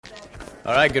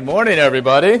All right, good morning,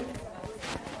 everybody.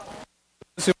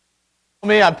 Those who know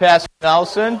me, I'm Pastor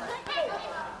Nelson.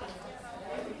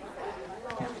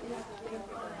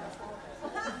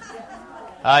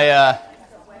 I'm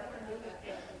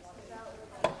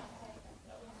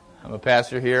a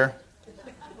pastor here.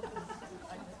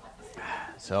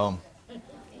 So,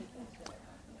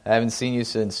 I haven't seen you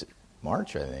since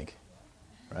March, I think,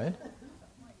 right?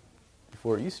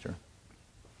 Before Easter.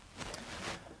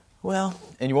 Well,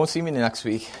 and you won't see me next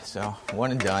week, so one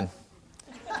and done.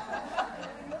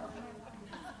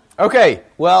 Okay,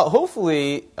 well,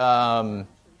 hopefully,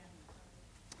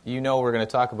 you know we're going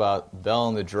to talk about Bel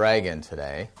and the Dragon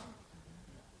today.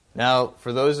 Now,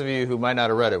 for those of you who might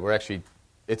not have read it,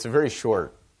 it's a very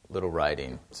short little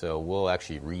writing, so we'll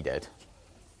actually read it.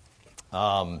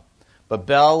 But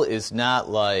Bel is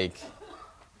not like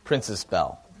Princess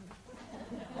Belle.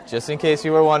 Just in case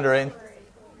you were wondering.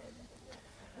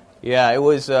 Yeah, it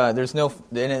was, there's no,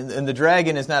 and the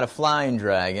dragon is not a flying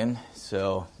dragon,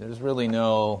 so there's really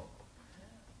no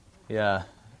King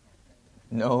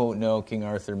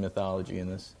Arthur mythology in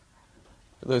this.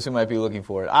 For those who might be looking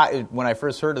for it. When I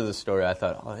first heard of this story, I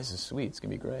thought, oh, this is sweet, it's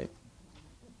going to be great.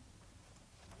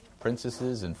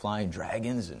 Princesses and flying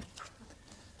dragons,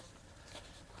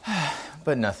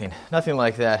 but nothing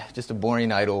like that, just a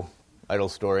boring, idle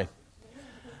story.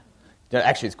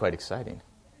 Actually, it's quite exciting,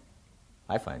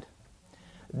 I find.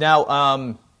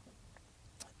 Now,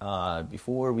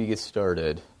 before we get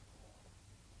started, I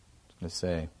was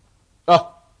going to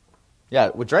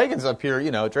say, with dragons up here,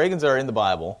 dragons are in the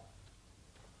Bible.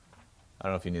 I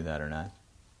don't know if you knew that or not.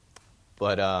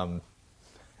 But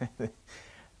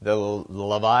the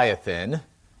Leviathan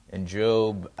in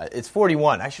Job, it's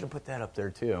 41. I should have put that up there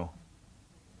too.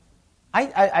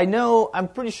 I know, I'm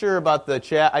pretty sure about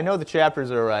I know the chapters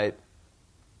are right.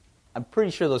 I'm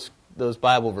pretty sure those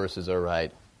Bible verses are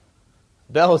right.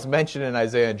 Bel is mentioned in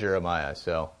Isaiah and Jeremiah,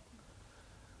 so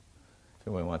if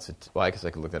anyone wants to, I guess I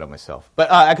could look that up myself.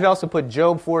 But I could also put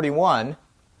Job 41,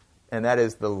 and that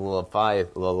is the Leviathan,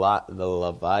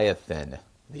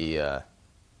 the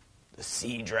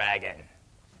sea dragon,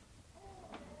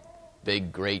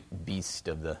 big, great beast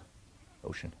of the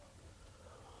ocean.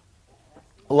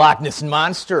 Loch Ness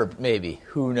Monster, maybe.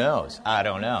 Who knows? I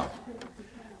don't know.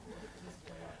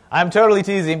 I'm totally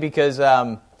teasing because,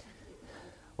 does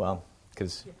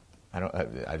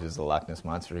the Loch Ness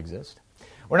Monster exist?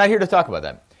 We're not here to talk about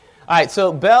that. All right,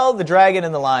 so Bel, the Dragon,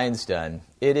 and the Lion's Den.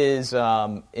 It is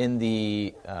in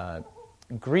the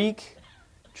Greek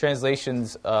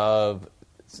translations of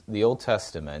the Old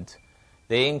Testament.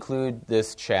 They include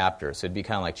this chapter, so it'd be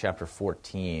kind of like chapter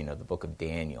 14 of the book of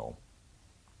Daniel.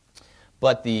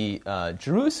 But the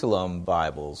Jerusalem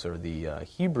Bibles, or the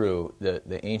Hebrew,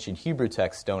 the ancient Hebrew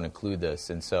texts don't include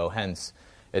this, and so hence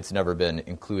it's never been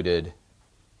included.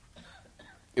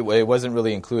 It wasn't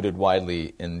really included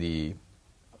widely in the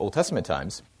Old Testament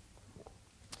times.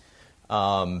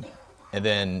 And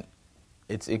then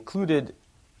it's included.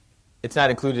 It's not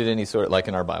included any sort, like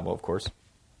in our Bible, of course,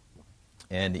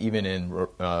 and even in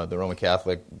the Roman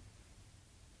Catholic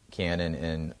canon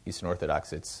and Eastern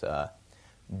Orthodox, it's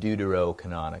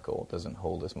deuterocanonical. It doesn't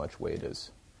hold as much weight as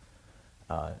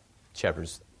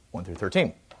chapters 1 through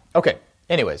 13. Okay,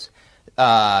 anyways,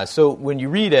 so when you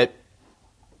read it,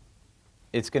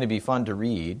 it's going to be fun to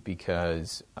read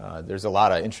because there's a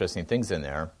lot of interesting things in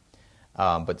there,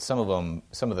 but some of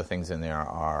the things in there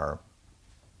are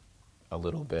a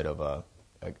little bit of a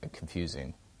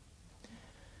confusing.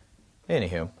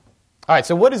 Anywho, all right,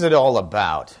 so what is it all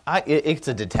about? It's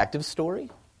a detective story.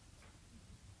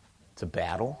 It's a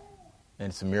battle, and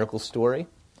it's a miracle story.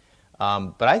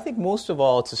 But I think most of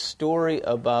all, it's a story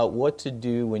about what to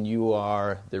do when you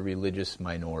are the religious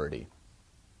minority.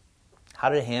 How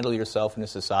to handle yourself in a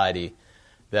society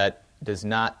that does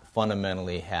not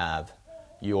fundamentally have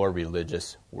your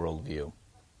religious worldview.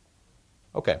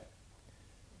 Okay.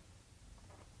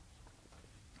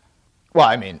 Well,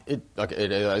 I mean, it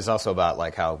is also about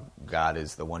like how God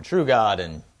is the one true God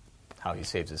and how He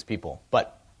saves His people.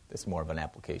 But it's more of an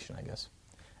application, I guess.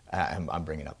 I'm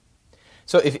bringing up.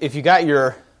 So if you got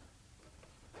your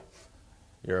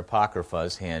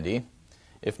apocryphas handy,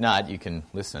 if not, you can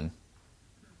listen.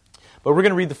 But we're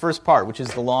going to read the first part, which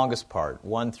is the longest part,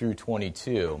 1 through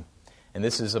 22. And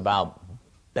this is about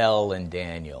Bel and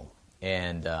Daniel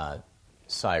and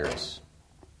Cyrus.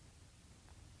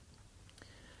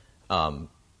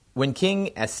 When King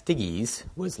Astyages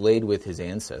was laid with his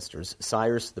ancestors,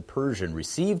 Cyrus the Persian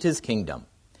received his kingdom.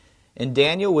 And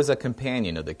Daniel was a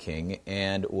companion of the king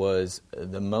and was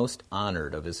the most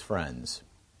honored of his friends.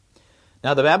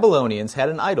 Now the Babylonians had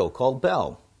an idol called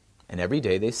Bel, And every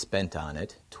day they spent on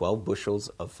it 12 bushels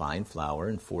of fine flour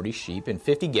and 40 sheep and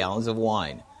 50 gallons of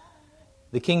wine.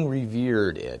 The king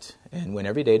revered it and went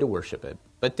every day to worship it.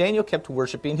 But Daniel kept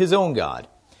worshiping his own God.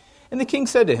 And the king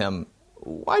said to him,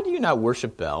 "Why do you not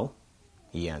worship Bel?"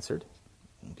 He answered,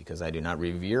 "Because I do not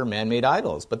revere man-made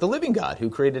idols, but the living God who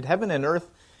created heaven and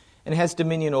earth and has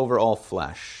dominion over all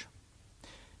flesh."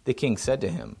 The king said to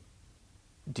him,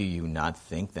 "Do you not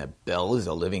think that Bel is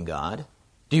a living God?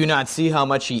 Do you not see how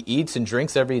much he eats and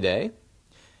drinks every day?"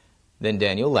 Then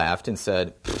Daniel laughed and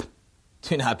said,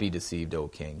 "Do not be deceived, O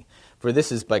king, for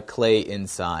this is but clay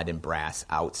inside and brass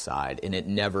outside, and it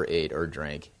never ate or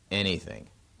drank anything."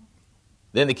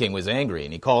 Then the king was angry,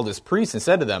 and he called his priests and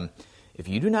said to them, "If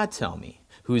you do not tell me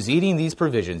who is eating these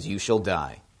provisions, you shall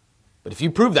die. But if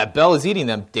you prove that Bel is eating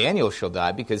them, Daniel shall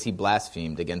die because he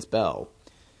blasphemed against Bel."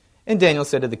 And Daniel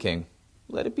said to the king,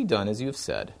 "Let it be done as you have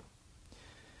said."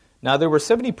 Now there were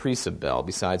 70 priests of Bel,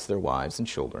 besides their wives and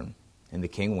children. And the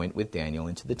king went with Daniel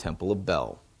into the temple of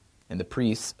Bel. And the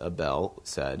priests of Bel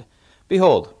said,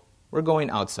 "Behold, we're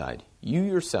going outside. You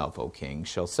yourself, O king,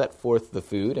 shall set forth the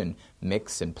food and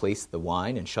mix and place the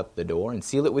wine and shut the door and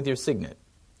seal it with your signet.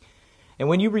 And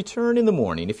when you return in the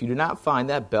morning, if you do not find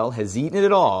that Bel has eaten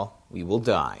it all, we will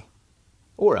die.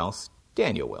 Or else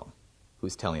Daniel will, who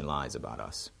is telling lies about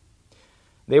us."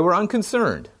 They were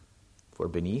unconcerned, for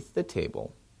beneath the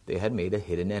table they had made a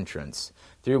hidden entrance,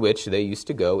 through which they used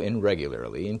to go in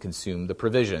regularly and consume the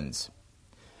provisions.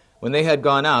 When they had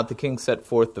gone out, the king set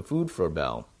forth the food for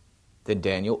Bel. Then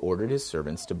Daniel ordered his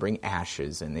servants to bring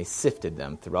ashes, and they sifted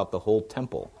them throughout the whole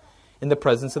temple, in the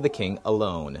presence of the king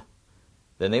alone.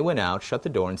 Then they went out, shut the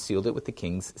door, and sealed it with the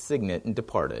king's signet, and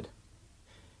departed.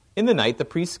 In the night the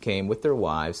priests came with their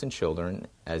wives and children,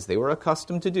 as they were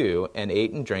accustomed to do, and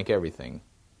ate and drank everything.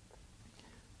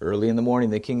 Early in the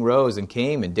morning the king rose and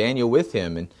came, and Daniel with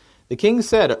him. And the king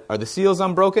said, "Are the seals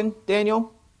unbroken,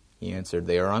 Daniel?" He answered,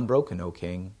 "They are unbroken, O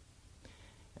king."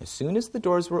 As soon as the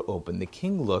doors were opened, the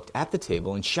king looked at the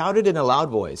table and shouted in a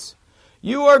loud voice,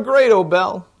 "You are great, O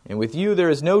Bel, and with you there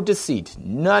is no deceit,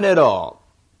 none at all."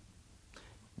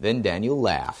 Then Daniel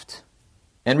laughed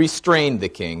and restrained the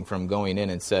king from going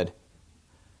in and said,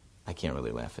 I can't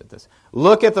really laugh at this,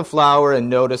 "Look at the flour and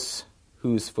notice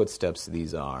whose footsteps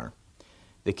these are."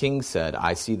 The king said,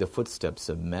 "I see the footsteps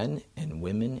of men and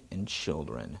women and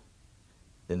children."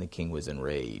 Then the king was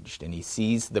enraged, and he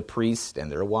seized the priests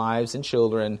and their wives and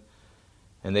children,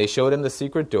 and they showed him the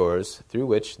secret doors through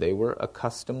which they were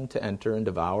accustomed to enter and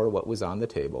devour what was on the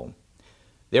table.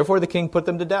 Therefore the king put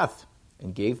them to death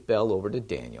and gave Bel over to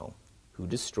Daniel, who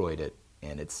destroyed it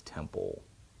and its temple.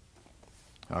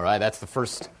 All right, that's the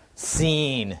first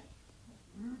scene.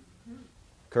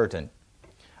 Curtain.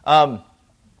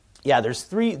 There's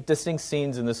 3 distinct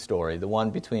scenes in this story. The one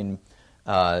between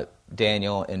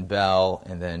Daniel and Bel,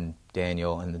 and then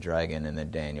Daniel and the dragon, and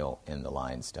then Daniel in the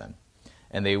lion's den.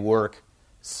 And they work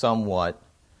somewhat.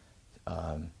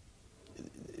 The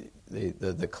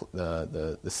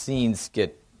scenes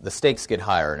the stakes get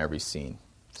higher in every scene.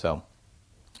 So,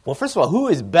 well, first of all, who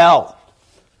is Bel?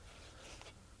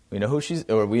 We know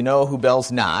we know who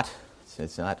Bel's not.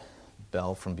 It's not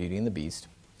Belle from Beauty and the Beast.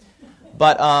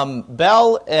 But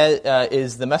Bel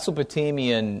is the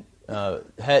Mesopotamian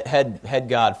head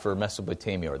god for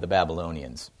Mesopotamia, or the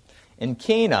Babylonians. In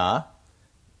Cana,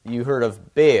 you heard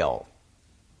of Baal,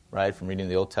 right, from reading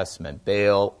the Old Testament.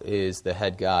 Baal is the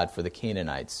head god for the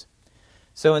Canaanites.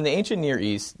 So in the ancient Near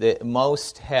East,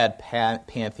 most had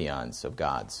pantheons of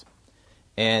gods.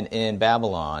 And in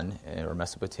Babylon, or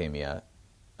Mesopotamia,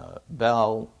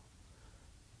 Bel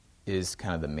is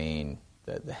kind of the main,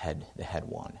 the head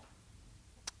one.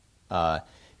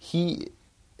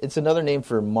 It's another name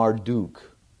for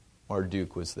Marduk.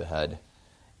 Marduk was the head.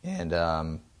 And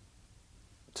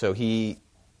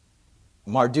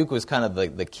Marduk was kind of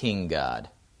the king god,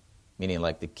 meaning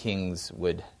like the kings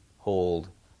would hold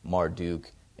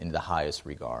Marduk in the highest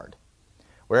regard.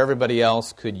 Where everybody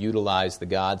else could utilize the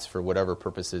gods for whatever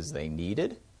purposes they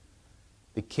needed,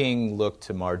 the king looked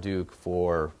to Marduk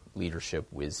for leadership,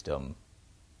 wisdom,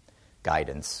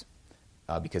 guidance,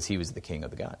 because he was the king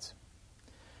of the gods.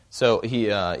 So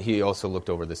he also looked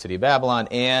over the city of Babylon,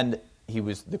 and he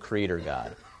was the creator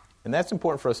god. And that's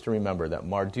important for us to remember, that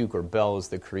Marduk, or Bel, is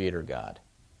the creator god,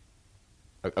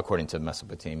 according to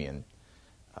Mesopotamian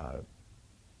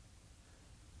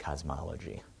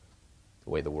cosmology, the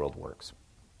way the world works.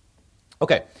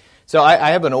 Okay, so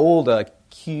I have an old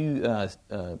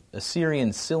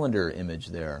Assyrian cylinder image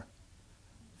there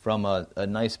from a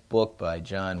nice book by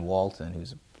John Walton,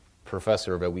 who's a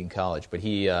professor at Wheaton College. But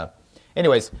he,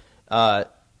 it's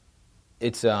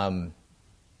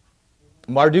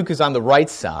Marduk is on the right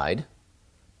side,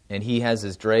 and he has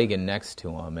his dragon next to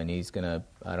him, and he's going to,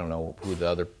 I don't know who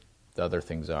the other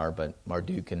things are, but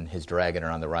Marduk and his dragon are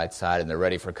on the right side, and they're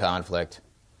ready for conflict.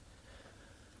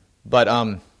 But,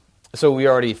 so we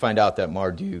already find out that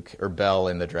Marduk, or Bel,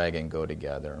 and the dragon go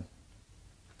together.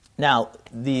 Now,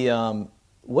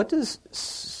 what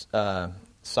does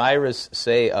Cyrus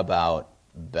say about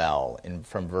Bel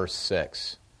from verse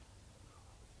 6?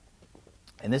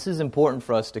 And this is important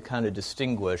for us to kind of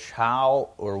distinguish how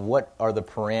or what are the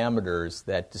parameters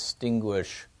that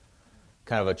distinguish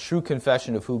kind of a true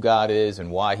confession of who God is and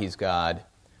why he's God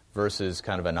versus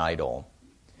kind of an idol.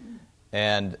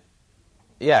 And,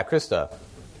 yeah, Krista.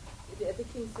 The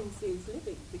king thinks he is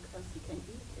living because he can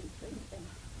eat and drink.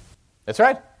 That's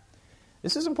right.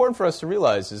 This is important for us to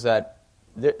realize is that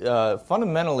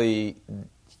fundamentally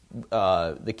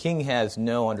the king has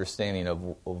no understanding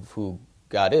of who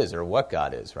God is or what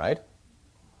God is, right?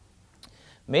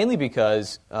 Mainly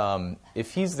because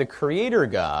if he's the creator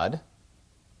God,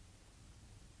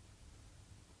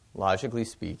 logically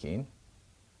speaking,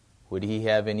 would he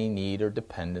have any need or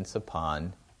dependence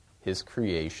upon his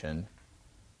creation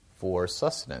for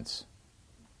sustenance?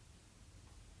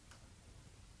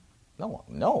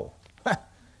 No.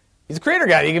 He's a creator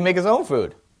God. He can make his own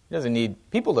food. He doesn't need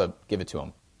people to give it to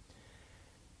him.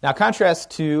 Now,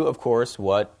 contrast to, of course,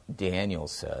 what Daniel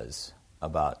says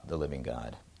about the living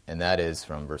God, and that is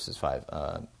from verses 5.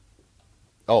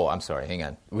 I'm sorry, hang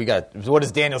on. What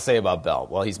does Daniel say about Bel?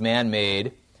 Well, he's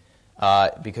man-made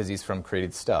because he's from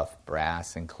created stuff,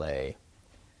 brass and clay.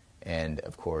 And,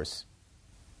 of course,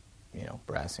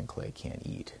 brass and clay can't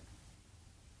eat.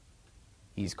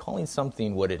 He's calling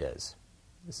something what it is.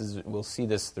 We'll see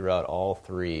this throughout all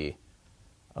three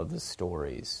of the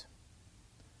stories.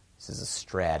 This is a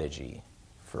strategy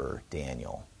for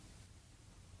Daniel.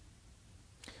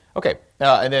 Okay,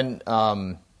 and then,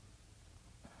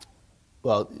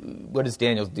 what does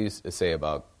Daniel say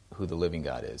about who the living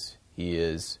God is? He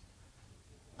is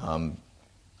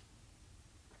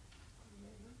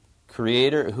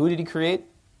creator. Who did he create?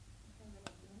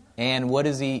 And what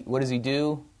does he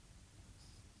do?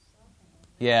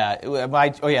 Yeah.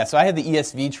 So I had the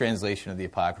ESV translation of the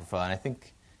Apocrypha, and I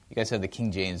think you guys have the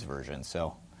King James version.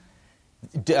 So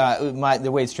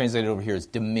the way it's translated over here is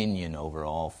dominion over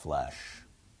all flesh.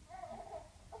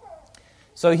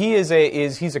 So he's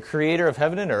a creator of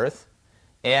heaven and earth,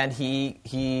 and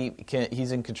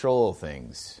he's in control of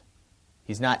things.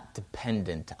 He's not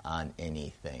dependent on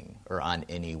anything or on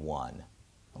anyone.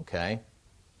 Okay?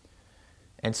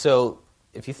 And so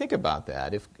if you think about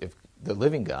that, if the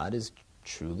living God is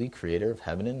truly creator of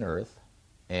heaven and earth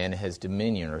and has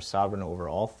dominion or sovereign over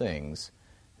all things,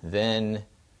 then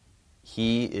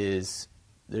he is,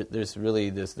 there's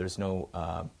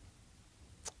no,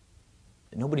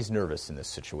 nobody's nervous in this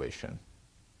situation.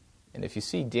 And if you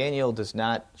see, Daniel does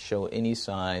not show any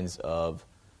signs of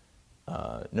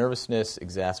nervousness,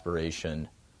 exasperation,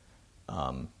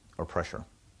 or pressure.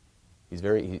 He's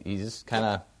just kind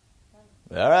of,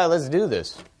 all right, let's do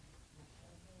this.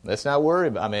 Let's not worry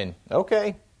about,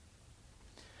 okay.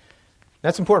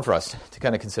 That's important for us to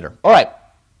kind of consider. All right.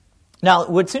 Now,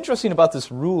 what's interesting about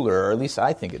this ruler, or at least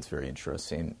I think it's very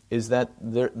interesting, is that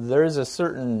there is a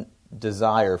certain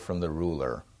desire from the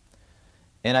ruler.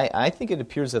 And I think it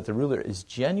appears that the ruler is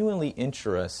genuinely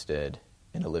interested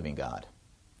in a living God.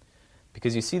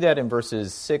 Because you see that in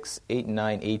verses 6, 8,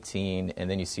 9, 18, and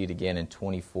then you see it again in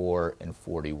 24 and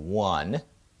 41,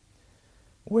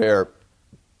 where,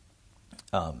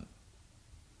 do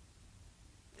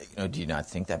you not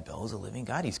think that Bel is a living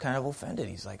God? He's kind of offended.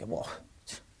 He's like, well,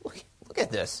 look at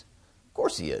this. Of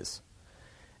course he is.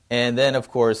 And then, of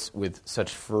course, with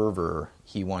such fervor,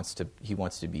 he wants to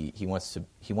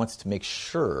make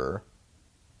sure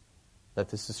that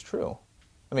this is true.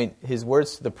 His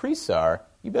words to the priests are,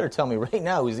 you better tell me right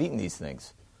now who's eating these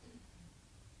things.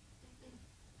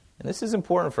 And this is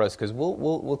important for us because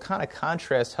we'll kind of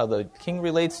contrast how the king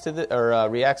relates to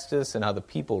reacts to this and how the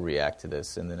people react to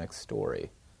this in the next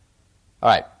story. All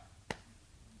right.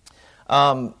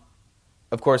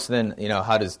 Of course, then,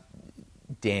 how does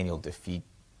Daniel defeat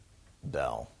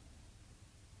Bel?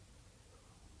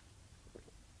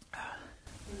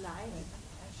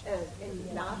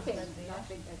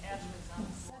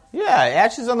 Yeah,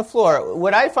 ashes on the floor.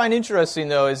 What I find interesting,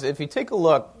 though, is if you take a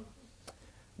look,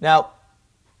 now,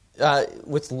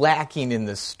 what's lacking in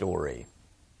this story?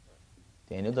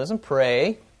 Daniel doesn't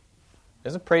pray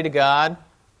to God.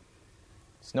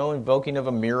 There's no invoking of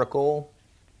a miracle.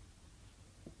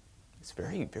 It's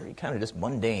very, very kind of just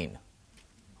mundane.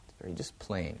 It's very just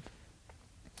plain.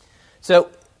 So,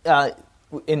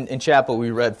 in chapel,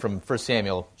 we read from 1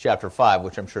 Samuel chapter 5,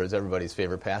 which I'm sure is everybody's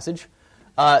favorite passage.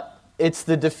 It's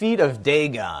the defeat of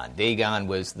Dagon. Dagon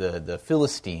was the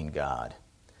Philistine god.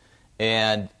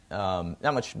 And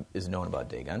not much is known about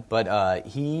Dagon, but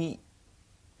the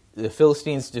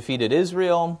Philistines defeated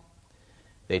Israel.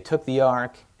 They took the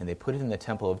ark and they put it in the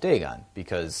temple of Dagon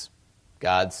because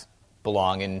gods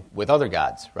belong with other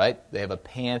gods, right? They have a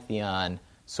pantheon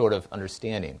sort of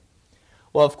understanding.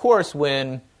 Well, of course,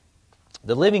 when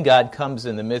the living God comes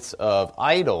in the midst of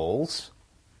idols,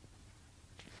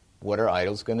 what are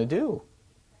idols going to do?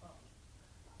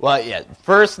 Well, yeah,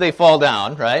 first they fall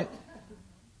down, right?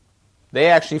 They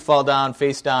actually fall down,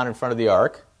 face down in front of the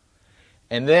ark.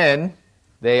 And then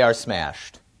they are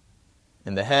smashed.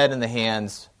 And the head and the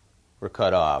hands were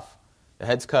cut off. The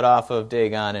head's cut off of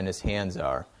Dagon and his hands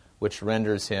are, which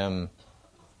renders him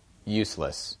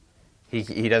useless.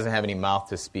 He doesn't have any mouth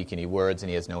to speak any words, and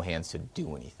he has no hands to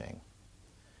do anything.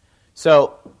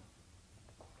 So,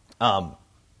 but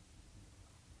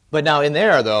now in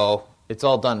there, though, it's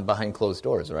all done behind closed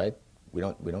doors, right? We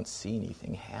don't see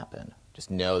anything happen.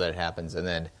 Just know that it happens, and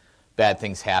then bad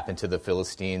things happen to the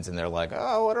Philistines, and they're like,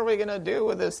 oh, what are we going to do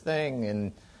with this thing?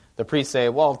 And the priests say,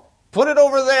 well, put it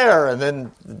over there. And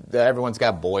then everyone's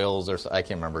got boils or I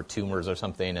can't remember, tumors or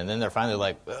something. And then they're finally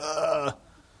like, ugh.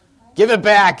 Give it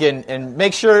back and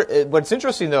make sure. What's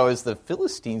interesting, though, is the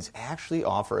Philistines actually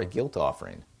offer a guilt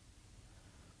offering,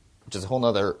 which is a whole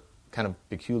other kind of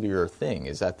peculiar thing,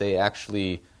 is that they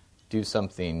actually do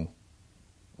something,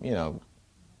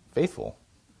 faithful.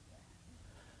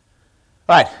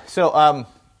 All right, so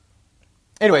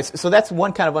anyways, so that's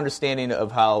one kind of understanding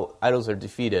of how idols are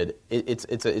defeated.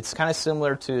 It's kind of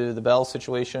similar to the Bel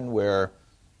situation where it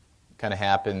kind of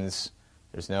happens.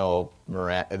 There's no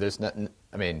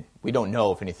we don't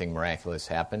know if anything miraculous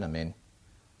happened.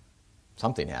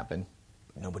 Something happened,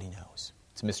 but nobody knows.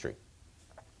 It's a mystery.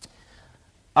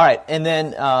 All right, and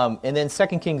then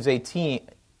 2 Kings 18.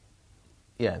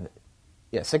 Yeah,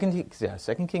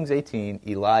 2 Kings 18,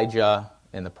 Elijah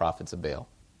and the prophets of Baal.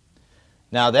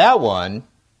 Now that one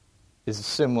is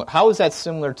similar. How is that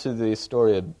similar to the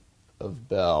story of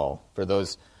Bel? For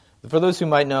those who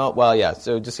might know, well, yeah.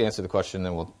 So just answer the question,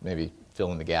 then we'll maybe fill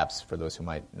in the gaps for those who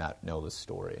might not know the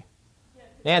story. Yeah,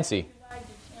 Nancy. Elijah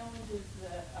challenges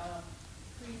the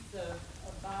priests of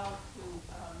Baal to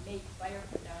make fire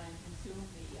come down and consume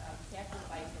the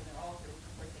sacrifice on their altar, which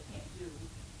of course they can't do.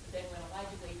 But then when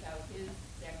Elijah lays out his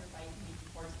sacrifice and he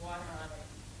pours water on it,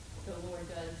 the Lord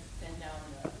does send down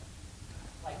the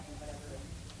lightning, whatever.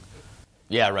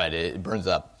 Yeah, right. It burns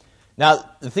up. Now,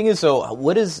 the thing is, though,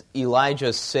 what does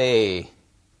Elijah say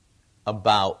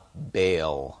about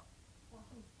Baal?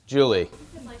 Julie. Because,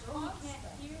 we can't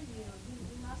hear you.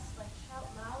 You must, shout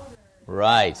louder.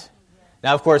 Right.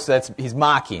 Now, of course, he's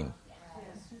mocking.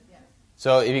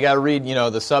 So if you got to read,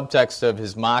 the subtext of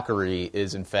his mockery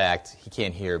is, in fact, he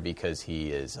can't hear because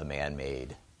he is a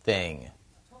man-made thing.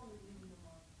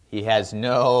 He has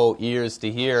no ears to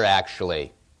hear,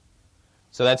 actually.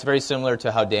 So that's very similar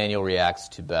to how Daniel reacts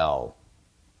to Bel.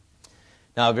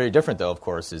 Now, very different, though, of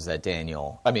course, is that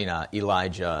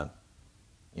Elijah,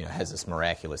 has this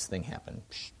miraculous thing happen.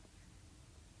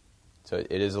 So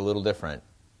it is a little different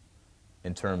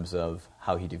in terms of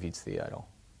how he defeats the idol.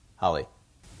 Holly.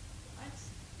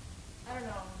 I don't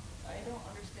know. I don't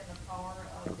understand the power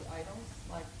of the idols,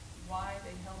 why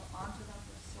they held on to them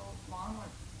for so long.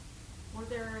 Were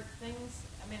there things,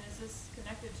 is this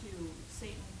connected to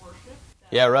Satan worship?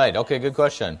 Yeah, right. Okay, good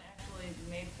question. Actually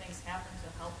made things happen to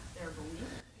help their belief?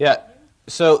 Yeah.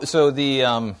 So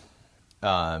the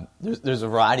there's a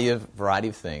variety of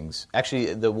things.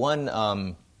 Actually, the one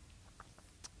I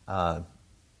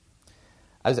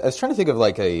was trying to think of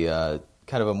a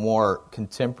kind of a more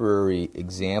contemporary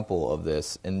example of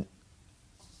this, and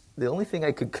the only thing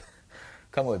I could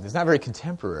come up with is not very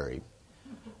contemporary.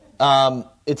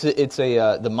 It's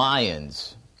the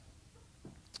Mayans.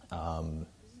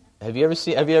 Have you ever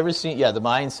seen? Yeah, the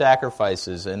Mayan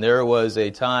sacrifices, and there was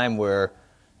a time where.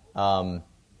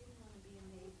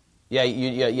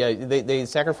 They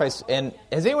sacrifice. And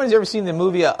has anyone ever seen the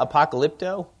movie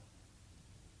Apocalypto?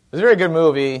 It's a very good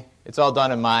movie. It's all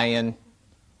done in Mayan.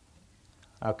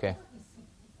 Okay.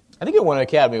 I think it won an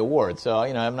Academy Award, so,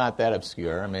 I'm not that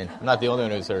obscure. I'm not the only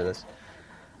one who's heard of this.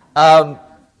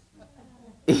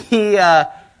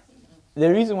 The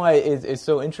reason why it's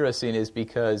so interesting is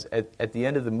because at the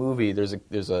end of the movie,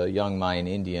 there's a young Mayan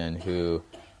Indian who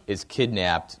is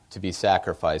kidnapped to be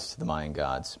sacrificed to the Mayan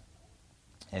gods.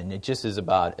 And it just is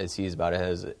about as he's about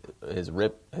his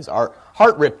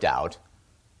heart ripped out.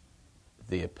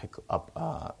 An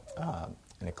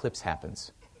eclipse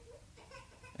happens,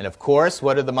 and of course,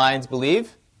 what do the Mayans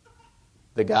believe?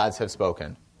 The gods have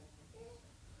spoken.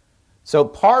 So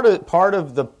part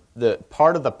of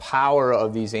the power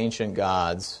of these ancient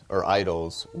gods or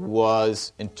idols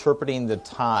was interpreting the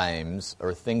times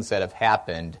or things that have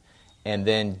happened, and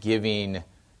then giving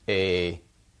a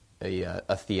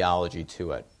theology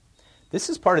to it. This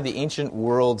is part of the ancient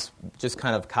world's just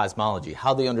kind of cosmology,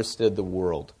 how they understood the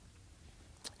world.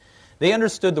 They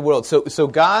understood the world. So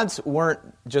gods weren't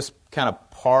just kind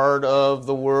of part of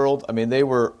the world. I mean, they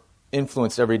were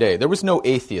influenced every day. There was no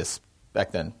atheists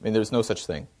back then. I mean, there was no such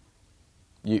thing.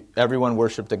 Everyone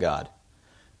worshipped a god.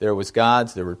 There was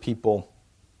gods, there were people,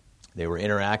 they were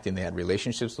interacting, they had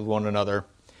relationships with one another.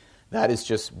 That is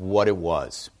just what it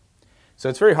was. So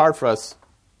it's very hard for us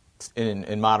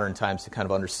in modern times to kind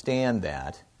of understand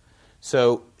that.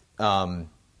 So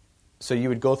you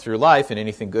would go through life, and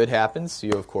anything good happens,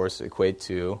 you, of course, equate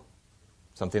to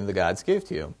something the gods gave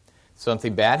to you.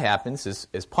 Something bad happens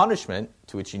is punishment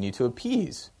to which you need to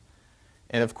appease.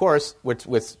 And, of course,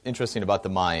 what's interesting about the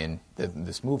Mayan,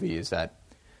 this movie, is that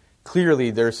clearly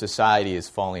their society is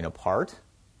falling apart.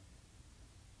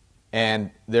 And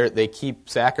they keep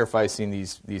sacrificing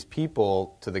these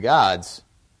people to the gods,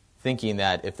 thinking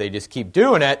that if they just keep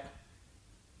doing it,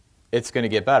 it's going to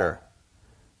get better.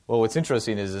 Well, what's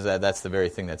interesting is that that's the very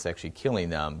thing that's actually killing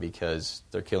them, because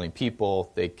they're killing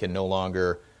people. They can no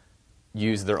longer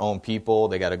use their own people.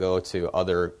 They got to go to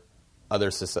other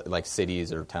like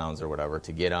cities or towns or whatever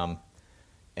to get them.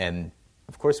 And,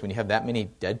 of course, when you have that many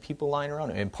dead people lying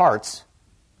around in parts,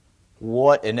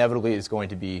 what inevitably is going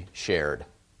to be shared?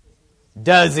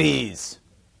 Disease.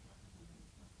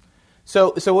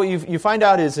 So what you find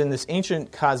out is in this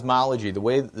ancient cosmology, the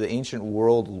way that the ancient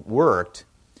world worked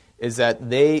is that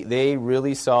they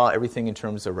really saw everything in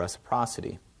terms of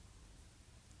reciprocity.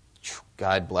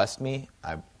 God blessed me.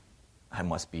 I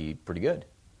must be pretty good.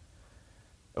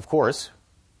 Of course,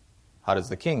 how does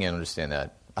the king understand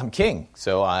that? I'm king,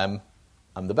 so I'm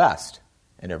the best.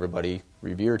 And everybody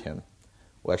revered him.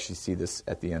 We'll actually see this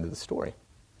at the end of the story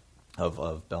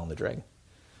of Bel and the Dragon.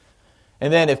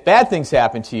 And then if bad things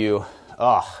happen to you,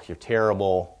 you're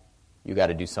terrible. You got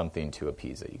to do something to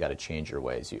appease it. You got to change your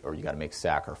ways, or you got to make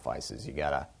sacrifices.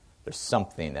 There's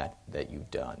something that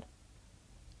you've done.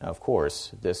 Now, of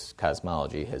course, this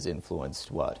cosmology has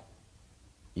influenced what?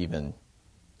 Even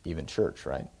church,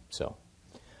 right? So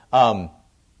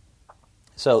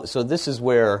this is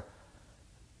where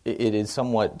it is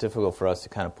somewhat difficult for us to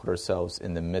kind of put ourselves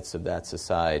in the midst of that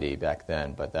society back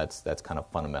then, but that's kind of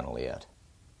fundamentally it.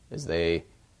 Is they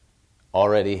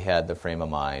already had the frame of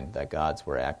mind that gods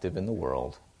were active in the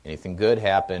world. Anything good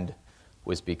happened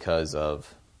was because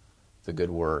of the good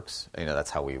works. That's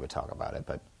how we would talk about it,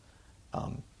 but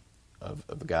of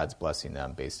the gods blessing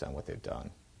them based on what they've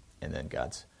done, and then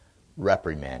God's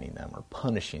reprimanding them or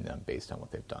punishing them based on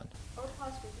what they've done. Or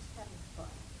possibly just having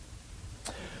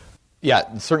fun.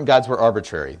 Yeah, certain gods were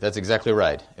arbitrary. That's exactly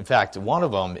right. In fact, one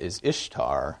of them is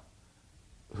Ishtar,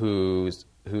 whose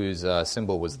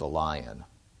symbol was the lion.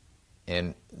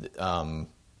 And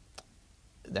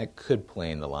that could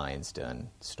play in the Lion's Den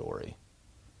story.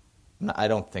 I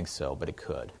don't think so, but it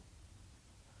could.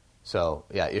 So,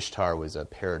 yeah, Ishtar was a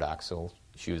paradoxal.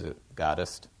 She was a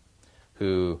goddess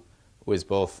who was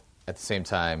both at the same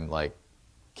time like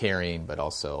caring, but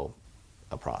also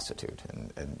a prostitute,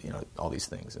 and all these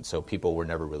things. And so people were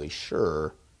never really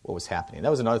sure what was happening. That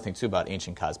was another thing too about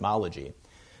ancient cosmology.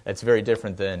 That's very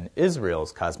different than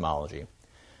Israel's cosmology.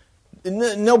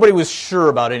 Nobody was sure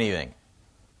about anything.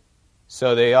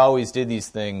 So they always did these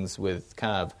things with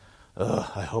kind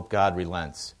of, I hope God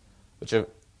relents, which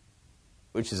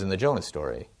is in the Jonah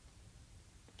story.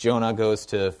 Jonah goes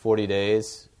to 40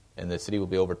 days, and the city will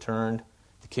be overturned.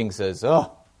 The king says,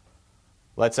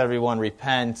 let's everyone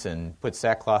repent and put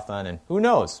sackcloth on, and who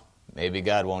knows? Maybe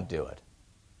God won't do it.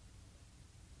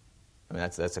 I mean,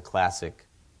 that's a classic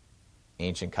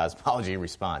ancient cosmology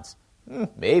response.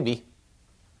 Maybe.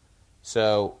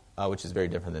 So, which is very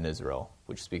different than Israel,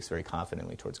 which speaks very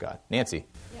confidently towards God. Nancy?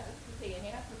 Yeah, I was going to say,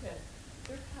 in Africa,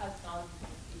 their cosmology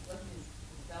wasn't as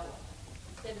developed.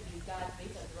 Instead of these gods, they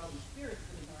thought there were all these spirits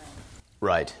living around.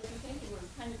 Right. If you think it was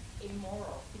kind of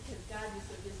amoral, because God was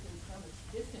so distant from us.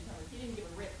 He didn't give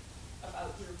a rip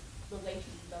about your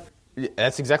relations with others.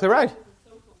 That's exactly right. It was a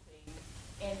social thing,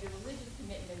 and your religious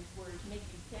commitments were to make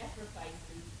these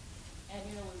sacrifices, and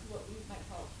it was what we might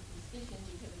call superstition,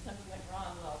 because if something went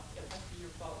wrong, well, it must be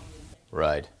your fault. You didn't sacrifice.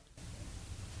 Right.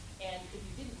 And if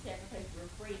you didn't sacrifice, you were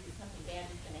afraid that something bad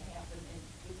was going to happen, and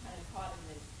you kind of caught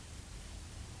in this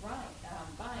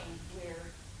bind where,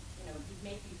 you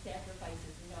make these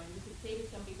sacrifices, and you could say to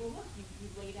somebody, well, look, you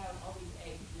laid out all these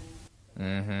eggs,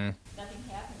 and nothing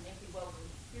happened. They say, well,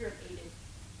 the spirit ate it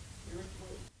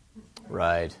spiritually.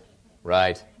 Right.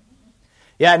 Right.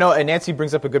 Yeah, no, and Nancy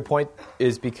brings up a good point,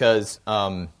 is because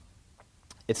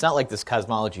it's not like this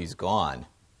cosmology is gone.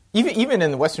 Even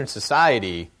in Western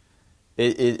society,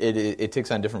 it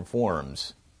takes on different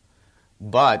forms.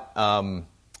 But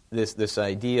this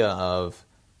idea of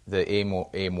the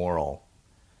amoral,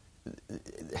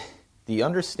 the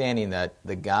understanding that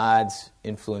the gods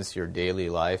influence your daily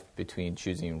life between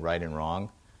choosing right and wrong,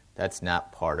 that's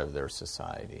not part of their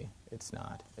society. It's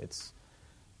not.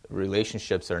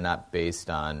 Relationships are not based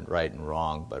on right and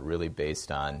wrong, but really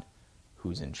based on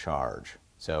who's in charge.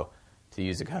 So to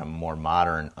use a kind of more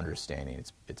modern understanding,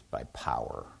 it's by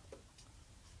power.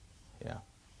 Yeah.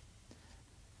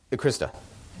 Krista.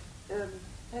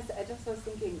 I just was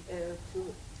thinking to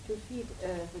feed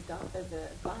the God,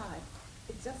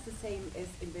 it's just the same as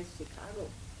in West Chicago,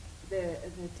 the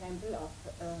temple of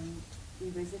we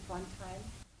visit one time.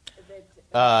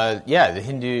 Yeah, the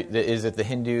Hindu. Is it the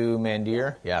Hindu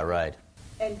Mandir? Yeah, right.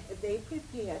 And they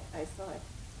prepared. I saw it.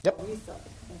 Yep. We saw it.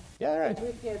 Yeah, right.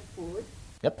 They prepared food.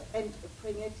 Yep. And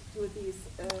bring it to these.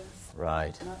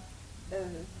 Right.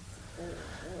 Monuments.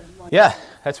 Yeah,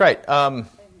 that's right.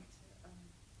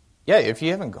 Yeah, if you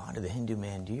haven't gone to the Hindu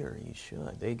Mandir, you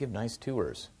should. They give nice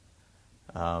tours.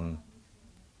 You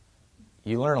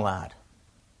learn a lot.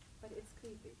 But it's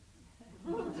creepy.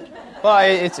 Well,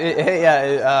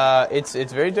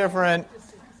 it's very different.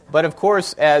 But of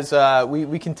course, as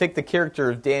we can take the character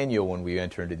of Daniel when we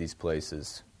enter into these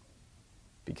places,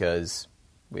 because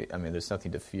there's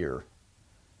nothing to fear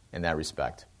in that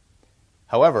respect.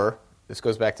 However, this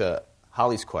goes back to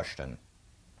Holly's question.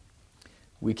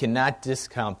 We cannot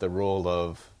discount the role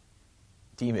of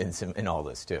demons in all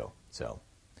this too. So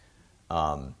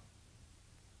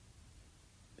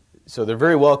there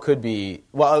very well could be,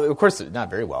 well, of course, not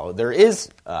very well. There is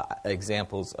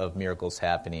examples of miracles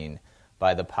happening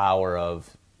by the power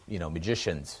of,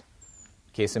 magicians.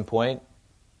 Case in point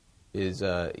is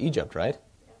Egypt, right?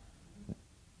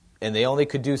 And they only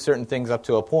could do certain things up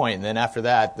to a point, and then after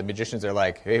that, the magicians are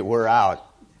like, "Hey, we're out.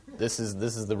 This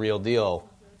is the real deal,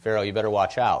 Pharaoh. You better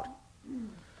watch out."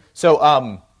 So,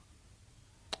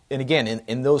 and again,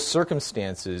 in those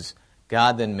circumstances,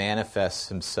 God then manifests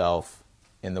Himself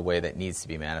in the way that needs to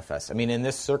be manifest. In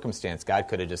this circumstance, God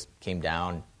could have just came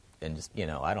down and just,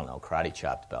 karate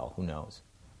chopped Bel. Who knows?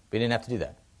 But He didn't have to do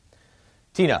that.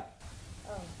 Tina.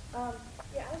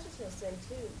 Yeah, I was just going to say,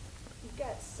 too, you've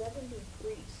got 70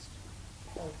 priests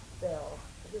of Bel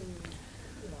who,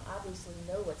 obviously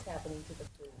know what's happening to the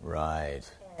food. Right.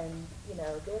 And,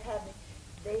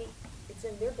 it's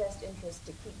in their best interest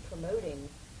to keep promoting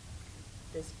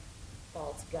this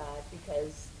false god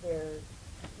because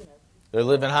they're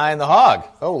living high in the hog.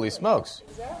 Holy smokes.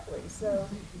 Exactly. So,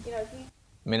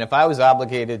 if I was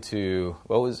obligated to,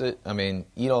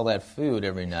 eat all that food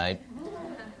every night,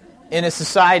 in a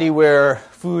society where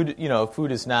food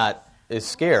is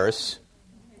scarce,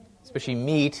 especially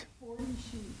meat.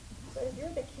 So if you're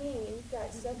the king and you've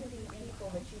got 70 people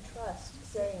that you trust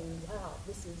saying, wow,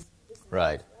 this is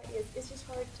right. It's just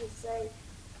hard to say.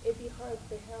 It'd be hard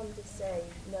for him to say,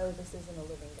 no, this isn't a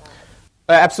living God.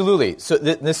 Absolutely. So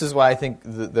this is why I think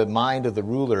the mind of the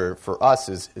ruler for us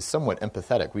is somewhat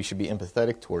empathetic. We should be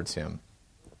empathetic towards him.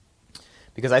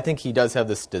 Because I think he does have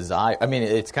this desire.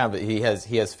 It's kind of, he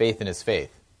has faith in his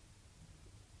faith.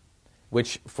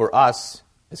 Which for us,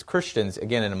 as Christians,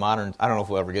 again, in a modern, I don't know if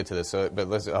we'll ever get to this,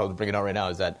 but I'll bring it out right now,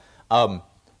 is that,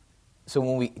 so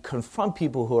when we confront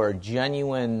people who are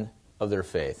genuine of their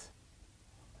faith,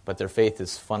 but their faith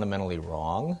is fundamentally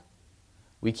wrong,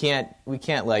 we can't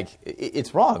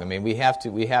it's wrong. We have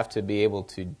to be able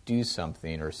to do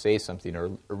something or say something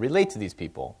or relate to these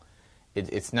people.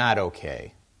 It's not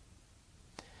okay.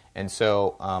 And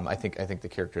so I think the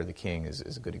character of the king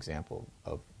is a good example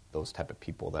of those type of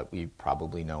people that we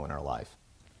probably know in our life.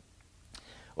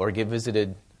 Or get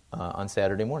visited on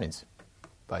Saturday mornings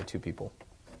by two people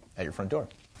at your front door.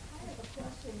 I have a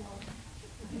question, though,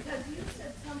 because you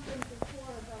said something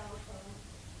before about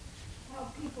how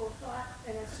people thought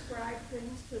and ascribed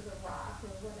things to the rock or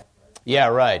whatever. Yeah,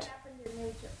 right. What happened in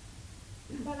nature.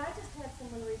 But I just had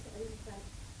someone recently who's been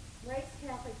raised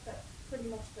Catholic but pretty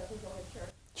much doesn't go to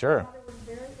church. Sure. Her mother was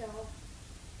very ill,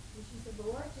 and she said, the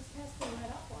Lord just has to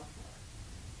let up on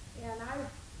her. And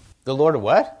The Lord of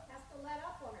what? has to let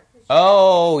up on her. 'Cause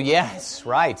Oh, yes,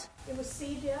 right. It was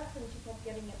C. diff, and she kept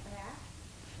getting it back.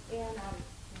 And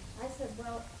I said,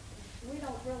 well, we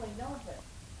don't really know, but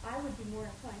I would be more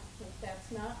inclined to think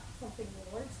that's not something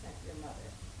the Lord sent your mother.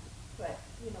 But,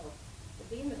 the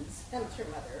demons sent your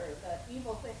mother, or the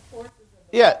evil forces of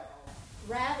the world,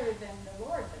 rather than the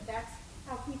Lord. But that's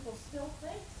how people still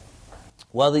think sometimes.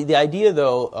 Well, the idea,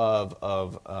 though,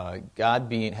 of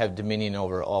God have dominion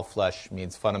over all flesh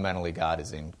means fundamentally God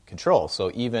is in control.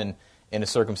 So even in a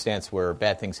circumstance where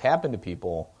bad things happen to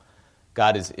people,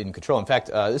 God is in control. In fact,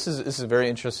 this is a very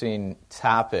interesting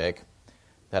topic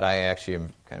that I actually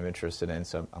am kind of interested in,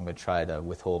 so I'm going to try to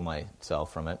withhold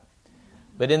myself from it.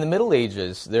 But in the Middle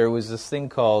Ages, there was this thing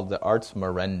called the arts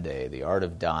moriendi, the art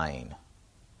of dying.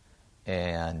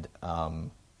 And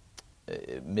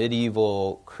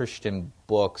medieval Christian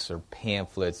books or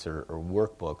pamphlets or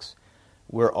workbooks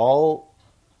were all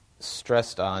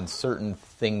stressed on certain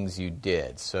things you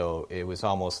did. So it was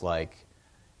almost like,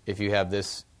 if you have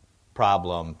this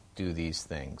problem, do these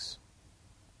things.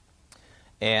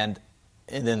 And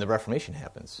then the Reformation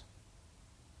happens.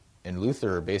 And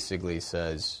Luther basically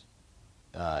says,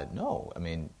 no, I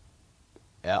mean,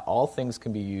 all things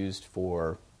can be used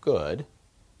for good.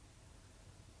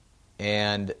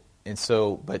 And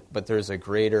so, but there's a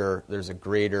greater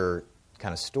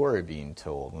kind of story being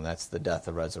told, and that's the death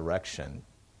and resurrection.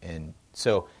 And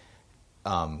so,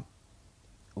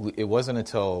 it wasn't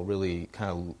until really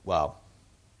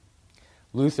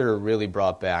Luther really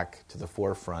brought back to the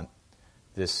forefront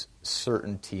this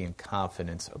certainty and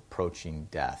confidence approaching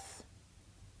death,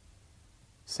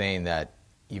 saying that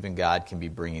even God can be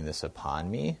bringing this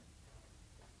upon me.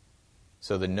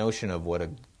 So the notion of what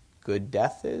a good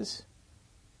death is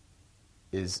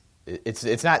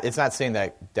it's not saying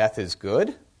that death is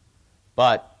good,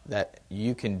 but that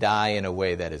you can die in a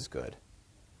way that is good.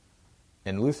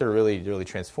 And Luther really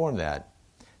transformed that.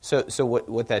 So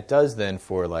what that does then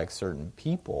for like certain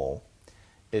people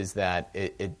is that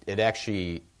it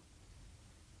actually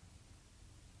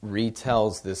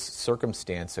retells this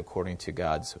circumstance according to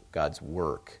God's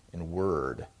work and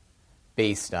word,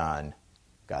 based on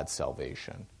God's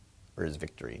salvation or His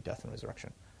victory, death and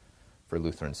resurrection. For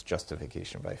Lutherans,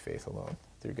 justification by faith alone,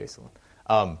 through grace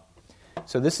alone.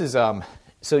 So this is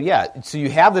so you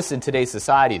have this in today's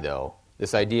society, though,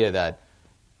 this idea that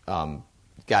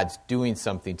God's doing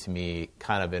something to me,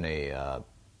 kind of in a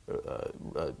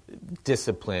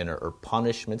discipline or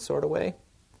punishment sort of way.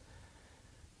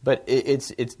 But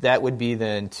it's that would be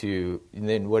then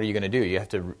what are you going to do? You have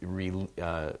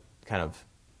to kind of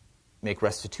make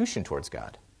restitution towards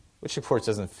God, which of course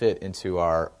doesn't fit into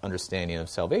our understanding of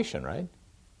salvation, right?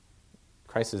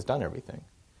 Christ has done everything.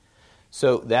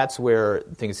 So that's where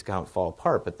things kind of fall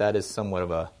apart, but that is somewhat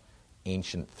of a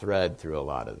ancient thread through a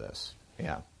lot of this.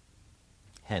 Yeah.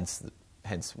 Hence,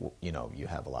 you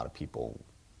have a lot of people,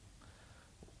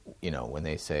 when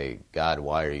they say, God,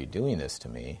 why are you doing this to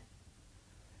me?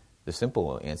 The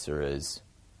simple answer is,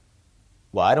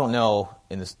 well, I don't know.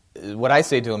 What I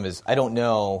say to them is, I don't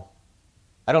know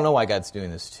why God's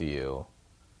doing this to you.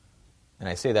 And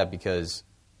I say that because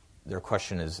their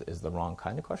question is the wrong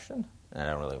kind of question. And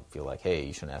I don't really feel like, hey,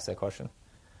 you shouldn't ask that question.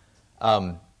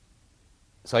 So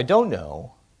I don't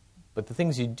know, but the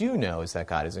things you do know is that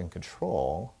God is in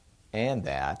control and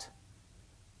that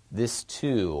this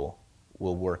too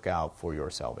will work out for your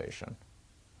salvation.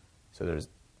 So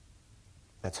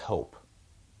that's hope,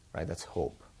 right? That's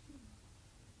hope.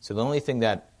 So the only thing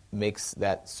that makes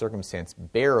that circumstance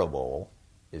bearable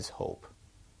is hope.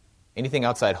 Anything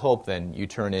outside hope, then you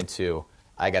turn into,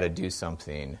 I got to do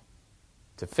something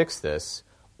to fix this,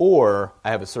 or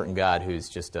I have a certain God who's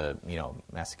just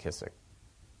masochistic.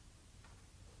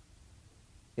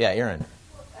 Yeah, Aaron.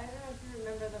 Well, I don't know if you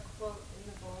remember the quote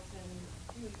in the bulletin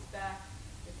a few weeks back.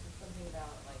 This is something about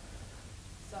like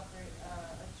suffering.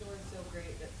 A joy so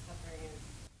great that suffering is.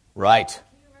 Right. Can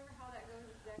you remember how that goes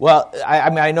exactly? Well,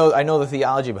 I know the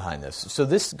theology behind this. So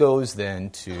this goes then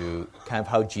to kind of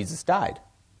how Jesus died.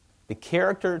 The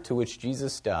character to which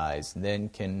Jesus dies then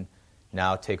can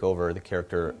now take over the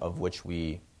character of which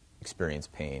we experience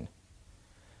pain.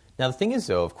 Now the thing is,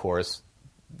 though, of course,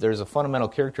 there's a fundamental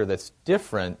character that's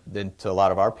different than to a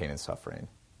lot of our pain and suffering.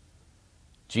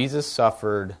 Jesus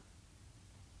suffered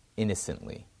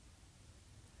innocently.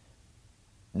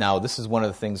 Now, this is one of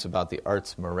the things about the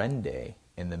arts moriendi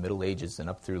in the Middle Ages and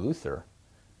up through Luther.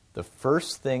 The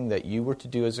first thing that you were to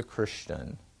do as a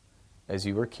Christian, as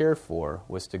you were cared for,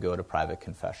 was to go to private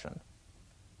confession.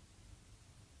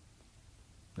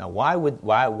 Now, why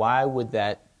would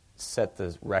that set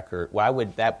the record? Why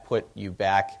would that put you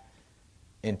back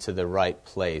into the right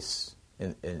place?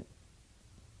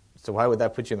 So why would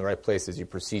that put you in the right place as you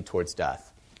proceed towards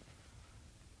death?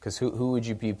 Because who would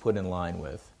you be put in line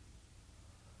with?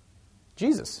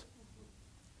 Jesus.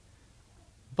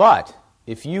 But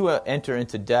if you enter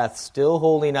into death still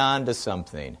holding on to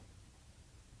something,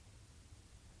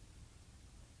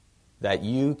 that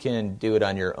you can do it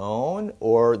on your own,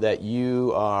 or that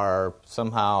you are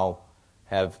somehow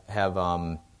have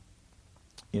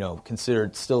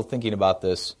considered, still thinking about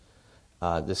this,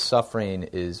 this suffering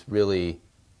is really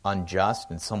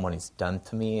unjust and someone has done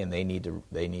to me and they need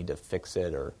to fix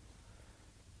it, or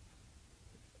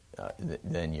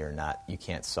then you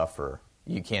can't suffer.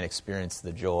 You can't experience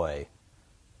the joy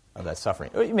of that suffering.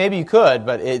 Maybe you could,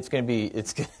 but that's going to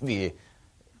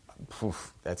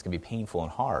be painful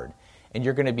and hard. And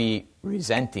you're going to be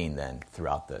resenting then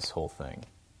throughout this whole thing.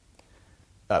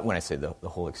 When I say the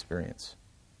whole experience.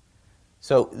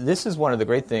 So this is one of the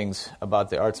great things about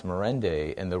the Ars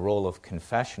Moriendi and the role of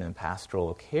confession and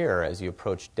pastoral care as you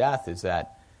approach death, is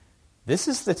that this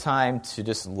is the time to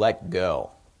just let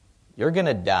go. You're going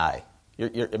to die.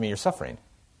 You're suffering.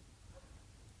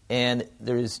 And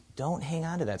don't hang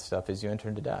on to that stuff as you enter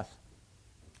into death.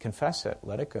 Confess it,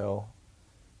 let it go,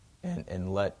 and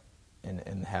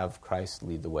have Christ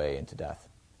lead the way into death.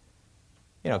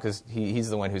 Because he's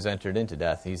the one who's entered into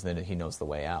death. He knows the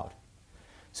way out.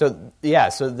 So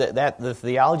the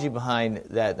theology behind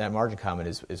that margin comment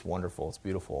is wonderful. It's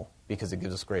beautiful because it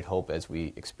gives us great hope as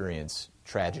we experience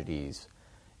tragedies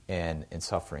and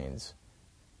sufferings.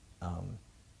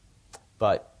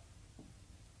 But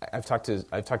I've talked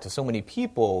to so many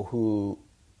people who,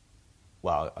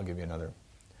 well, I'll give you another.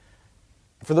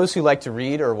 For those who like to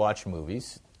read or watch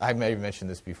movies, I may have mentioned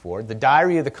this before. The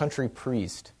Diary of the Country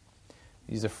Priest.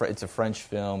 It's a French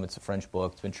film. It's a French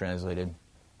book. It's been translated.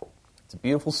 It's a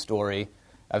beautiful story.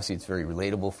 Obviously, it's very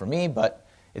relatable for me, but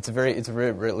it's a very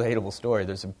relatable story.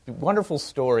 There's a wonderful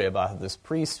story about how this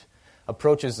priest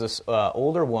approaches this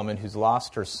older woman who's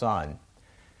lost her son.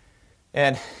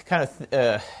 And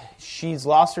she's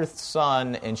lost her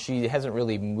son, and she hasn't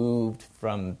really moved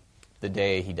from the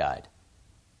day he died.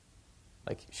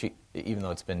 Even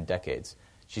though it's been decades,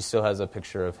 she still has a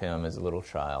picture of him as a little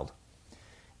child.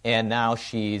 And now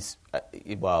she's,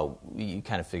 you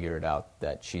kind of figure it out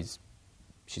that she's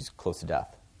close to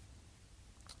death.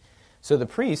 So the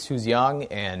priest, who's young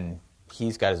and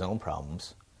he's got his own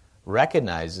problems,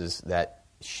 recognizes that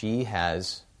she's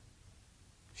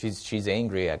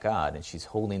angry at God and she's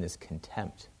holding this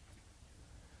contempt.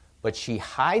 But she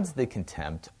hides the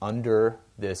contempt under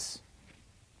this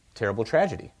terrible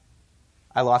tragedy.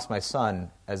 I lost my son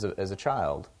as a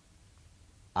child.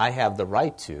 I have the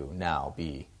right to now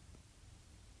be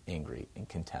angry and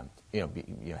contempt.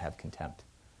 Have contempt.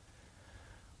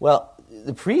 Well,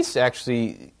 the priest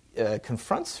actually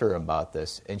confronts her about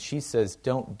this, and she says,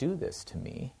 "Don't do this to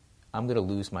me. I'm going to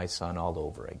lose my son all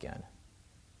over again."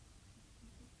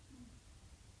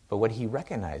 But what he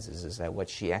recognizes is that what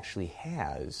she actually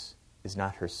has is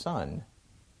not her son,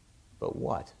 but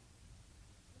what?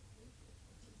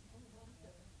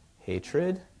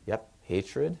 Hatred. Yep,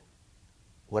 hatred.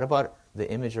 What about the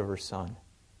image of her son?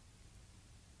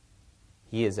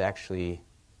 He is actually,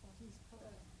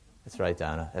 that's right,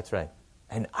 Donna, that's right,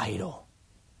 an idol.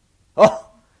 Oh!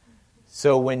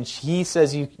 So when he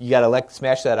says you got to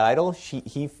smash that idol,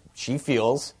 she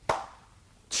feels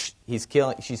she's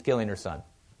killing her son.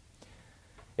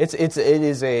 It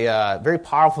is a very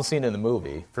powerful scene in the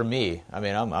movie for me. I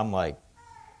mean, I'm like,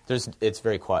 it's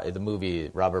very quiet. The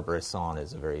movie, Robert Bresson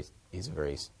is he's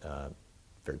very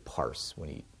parse when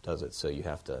he does it, so you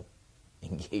have to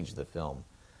engage the film.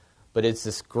 But it's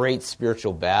this great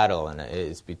spiritual battle,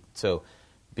 and so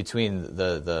between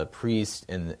the priest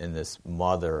and this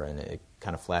mother, and it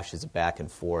kind of flashes back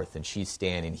and forth, and she's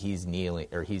standing, he's kneeling,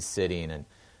 or he's sitting, and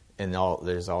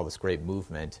there's all this great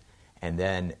movement, and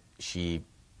then she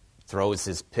throws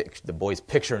the boy's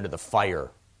picture into the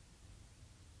fire,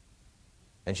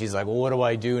 and she's like, "Well, what do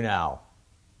I do now?"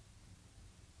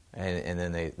 And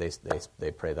then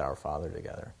they pray the Our Father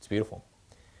together. It's beautiful.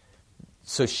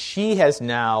 So she's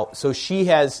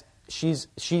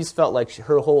felt like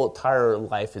her whole entire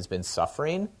life has been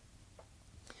suffering,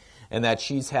 and that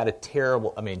she's had a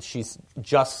terrible. I mean, she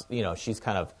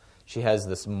has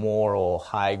this moral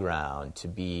high ground to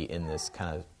be in this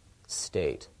kind of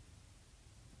state,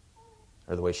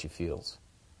 or the way she feels.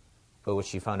 But when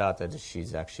she found out that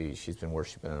she's been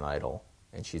worshiping an idol,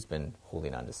 and she's been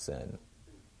holding on to sin.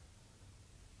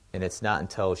 And it's not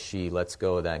until she lets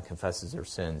go of that and confesses her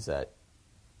sins that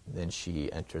then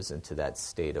she enters into that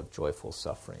state of joyful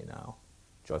suffering now,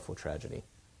 joyful tragedy.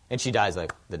 And she dies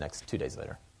like the next 2 days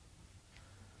later.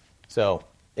 So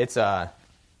it's not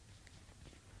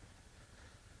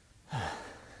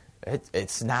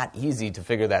easy to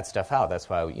figure that stuff out. That's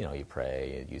why you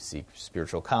pray, you seek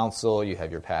spiritual counsel, you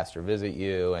have your pastor visit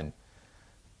you and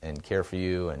care for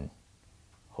you and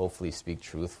hopefully speak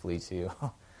truthfully to you.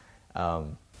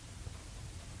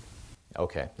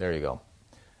 Okay, there you go.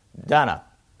 Donna.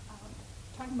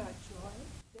 Talking about joy.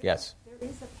 Yes. There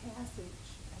is a passage,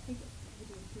 I think it's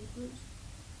maybe in Hebrews,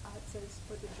 it says,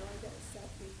 for the joy that is set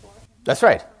before him. That's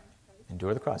right.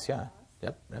 Endure the cross, yeah.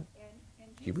 Yep. And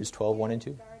Hebrews Jesus 12, did 1 in and 2.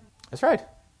 the garden, That's right. and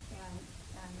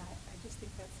I just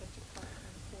think that's such a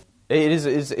comforting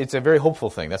thing. It's a very hopeful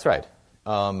thing. That's right.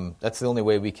 That's the only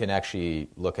way we can actually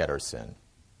look at our sin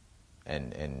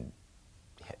and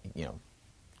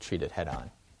treat it head on.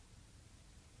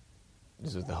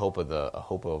 This is the hope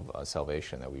of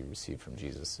salvation that we receive from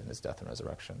Jesus in his death and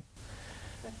resurrection.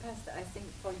 But Pastor, I think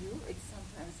for you it's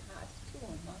sometimes hard too,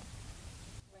 no?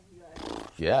 When you are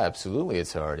Yeah, absolutely,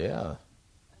 it's hard. Yeah,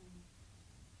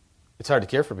 it's hard to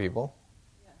care for people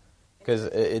because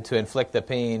to inflict the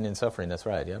pain and suffering. That's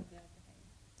right. Yep.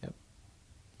 Yep.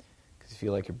 Because you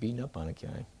feel like you're beaten up on a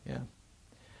guy. Yeah.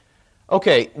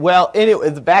 Okay. Well,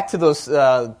 anyway, back to those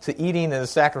to eating and the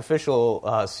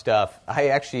sacrificial stuff. I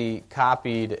actually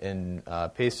copied and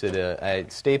pasted. I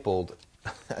stapled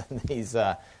this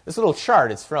little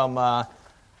chart. It's from the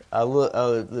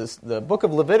book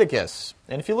of Leviticus,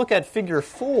 and if you look at Figure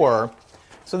 4,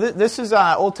 so this is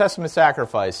Old Testament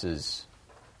sacrifices,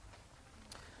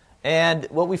 and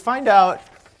what we find out,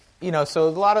 so a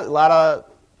lot of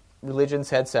religions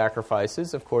had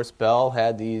sacrifices. Of course, Bel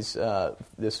had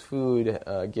this food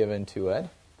given to it,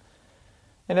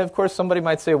 and of course, somebody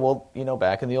might say, well,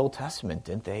 back in the Old Testament,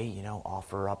 didn't they,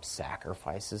 offer up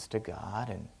sacrifices to God?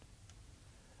 And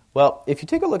well, if you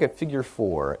take a look at Figure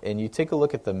 4 and you take a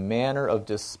look at the manner of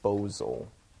disposal,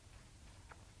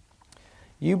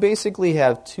 you basically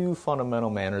have two fundamental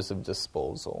manners of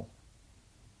disposal.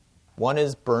 One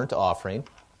is burnt offering.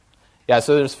 Yeah,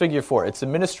 so there's Figure 4. It's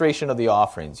administration of the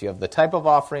offerings. You have the type of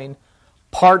offering,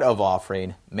 part of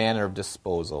offering, manner of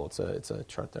disposal. It's a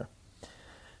chart there.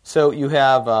 So you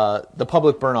have the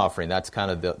public burnt offering. That's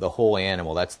kind of the whole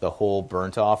animal. That's the whole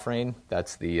burnt offering.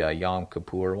 That's the Yom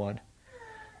Kippur one.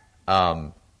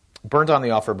 Burnt on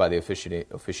the offer by the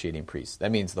officiating priest.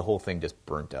 That means the whole thing just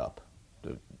burnt up.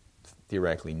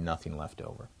 Theoretically, nothing left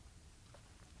over.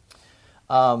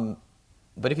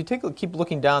 But if you keep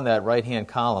looking down that right-hand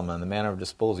column on the manner of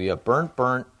disposal, you have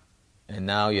burnt, and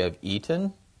now you have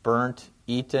eaten, burnt,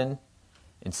 eaten,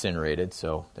 incinerated.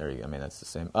 So there you go. I mean, that's the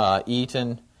same.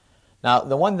 Eaten. Now,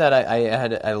 the one that I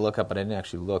had to look up, but I didn't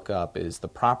actually look up, is the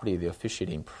property of the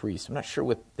officiating priest. I'm not sure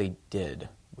what they did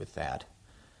with that.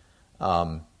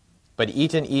 But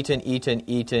eaten.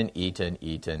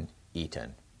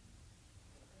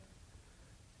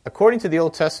 According to the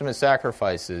Old Testament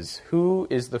sacrifices, who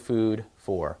is the food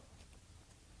for?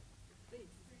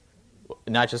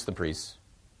 Not just the priests.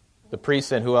 The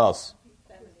priests and who else?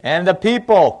 And the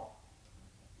people.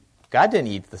 God didn't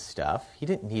eat the stuff. He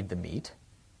didn't need the meat.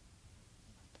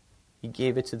 He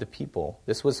gave it to the people.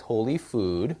 This was holy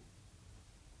food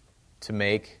to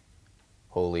make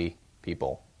holy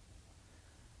people.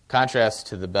 Contrast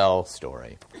to the Bel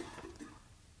story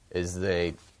is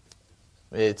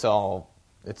it's all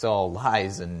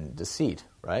lies and deceit,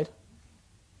 right?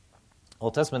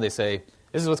 Old Testament, they say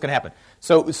this is what's going to happen.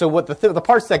 So what the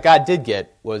parts that God did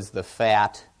get was the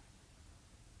fat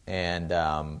and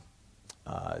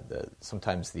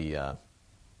sometimes the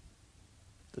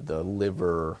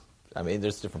liver. I mean,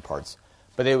 there's different parts,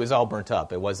 but it was all burnt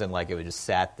up. It wasn't like it was just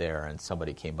sat there and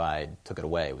somebody came by and took it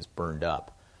away. It was burned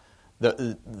up.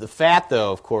 The fat,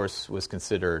 though, of course, was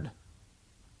considered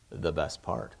the best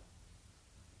part.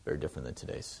 Very different than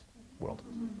today's world.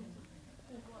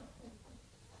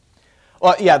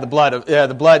 Well, yeah, the blood.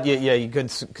 Yeah, you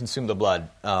could consume the blood.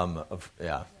 I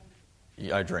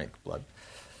drink blood.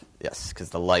 Yes, because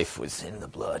the life was in the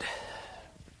blood.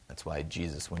 That's why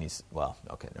Jesus, that's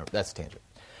a tangent.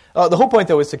 The whole point,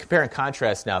 though, is to compare and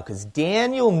contrast now, because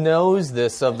Daniel knows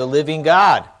this of the living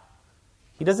God.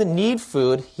 He doesn't need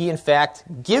food. He, in fact,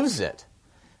 gives it,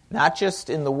 not just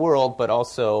in the world, but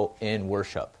also in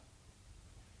worship.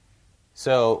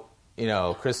 So,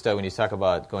 Krista, when you talk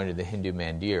about going to the Hindu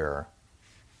mandir,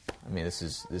 I mean, this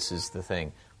is the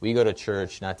thing. We go to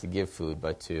church not to give food,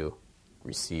 but to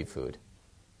receive food.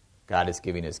 God is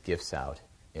giving his gifts out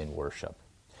in worship.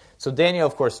 So Daniel,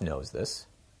 of course, knows this.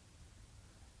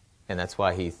 And that's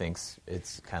why he thinks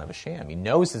it's kind of a sham. He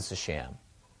knows it's a sham.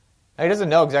 Now, he doesn't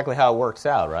know exactly how it works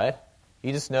out, right?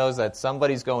 He just knows that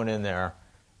somebody's going in there,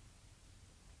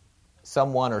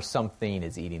 someone or something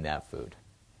is eating that food.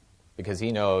 Because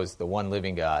he knows the one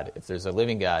living God. If there's a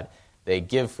living God, they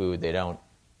give food, they don't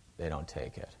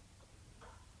take it.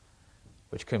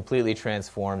 Which completely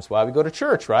transforms why we go to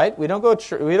church, right? We don't go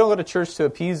to church to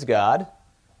appease God.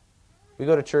 We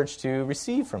go to church to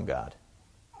receive from God.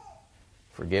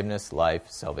 Forgiveness, life,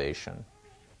 salvation.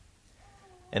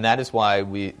 And that is why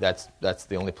that's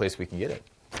the only place we can get it.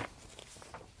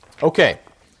 Okay.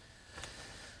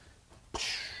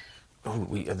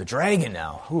 Ooh, the dragon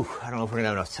now. Ooh, I don't know if we're going to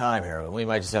have enough time here. We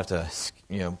might just have to,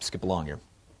 skip along here.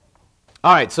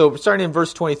 All right, so starting in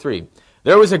verse 23.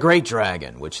 There was a great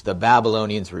dragon, which the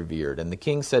Babylonians revered, and the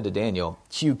king said to Daniel,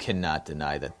 you cannot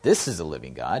deny that this is a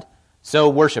living God, so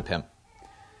worship him.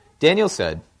 Daniel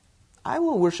said, I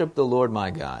will worship the Lord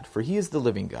my God, for he is the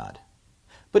living God.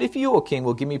 But if you, O king,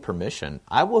 will give me permission,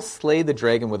 I will slay the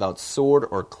dragon without sword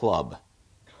or club.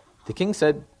 The king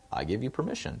said, I give you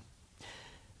permission.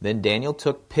 Then Daniel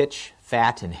took pitch,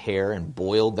 fat, and hair, and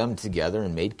boiled them together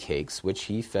and made cakes, which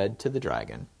he fed to the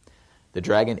dragon. The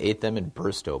dragon ate them and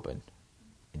burst open.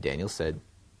 And Daniel said,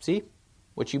 see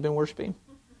what you've been worshiping?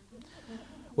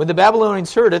 When the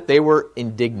Babylonians heard it, they were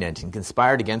indignant and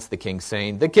conspired against the king,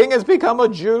 saying, the king has become a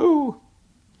Jew.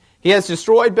 He has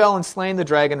destroyed Bel and slain the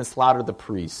dragon and slaughtered the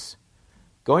priests.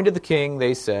 Going to the king,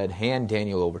 they said, hand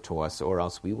Daniel over to us, or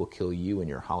else we will kill you and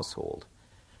your household.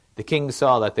 The king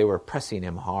saw that they were pressing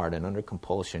him hard, and under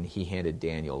compulsion he handed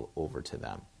Daniel over to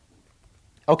them.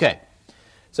 Okay,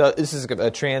 so this is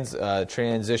a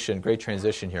transition, great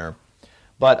transition here.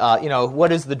 But,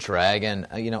 what is the dragon?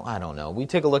 I don't know. We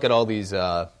take a look at all these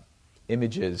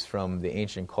images from the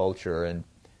ancient culture, and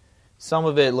some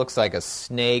of it looks like a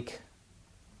snake.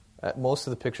 Most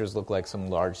of the pictures look like some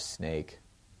large snake.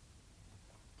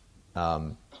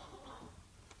 George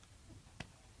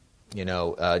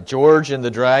and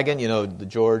the dragon, the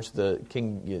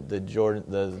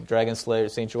dragon slayer,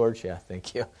 St. George. Yeah,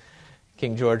 thank you.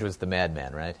 King George was the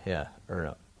madman, right? Yeah, or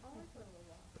no.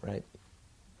 Right.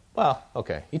 Well,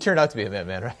 okay. He turned out to be a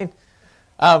madman, right?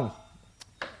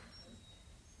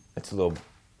 That's a little,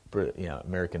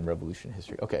 American Revolution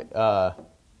history. Okay.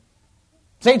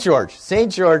 St. George. St.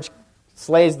 George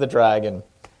slays the dragon.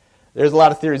 There's a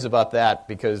lot of theories about that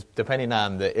because depending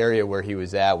on the area where he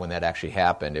was at when that actually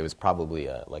happened, it was probably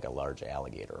like a large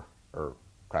alligator or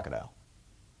crocodile.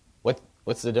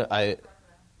 What's the...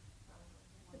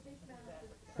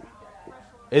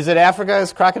 Is it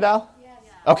Africa's crocodile? Yes.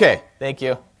 Okay, thank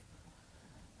you.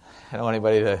 I don't want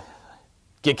anybody to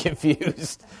get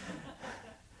confused.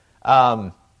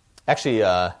 Well,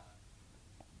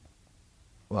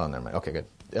 never mind. Okay, good.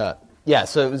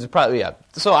 So it was probably,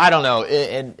 So I don't know.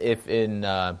 I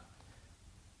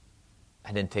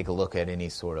didn't take a look at any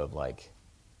sort of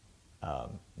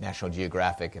National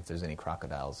Geographic if there's any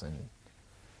crocodiles in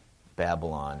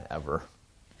Babylon ever.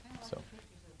 So.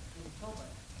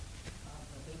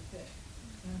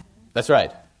 That's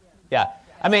right. Yeah.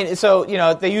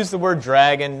 They use the word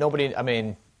dragon. Nobody,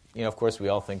 of course we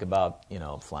all think about,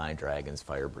 flying dragons,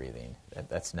 fire breathing.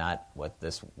 That's not what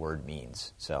this word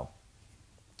means. So,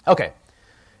 okay.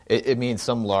 It means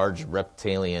some large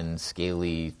reptilian,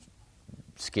 scaly,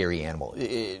 scary animal.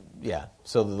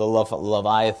 So the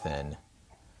Leviathan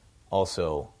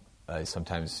also is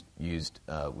sometimes used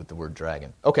with the word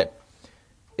dragon. Okay.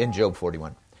 In Job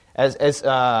 41. The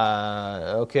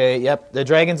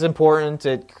dragon's important.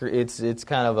 It's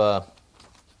kind of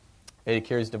it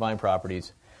carries divine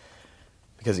properties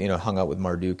because hung out with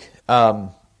Marduk.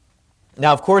 Now,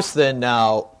 of course,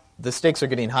 now the stakes are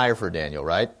getting higher for Daniel,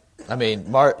 right?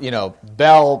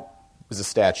 Bel was a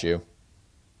statue,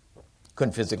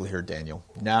 couldn't physically hurt Daniel.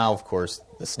 Now, of course,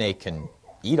 the snake can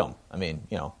eat him.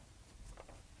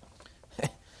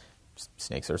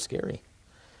 Snakes are scary.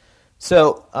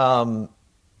 So.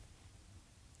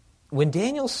 When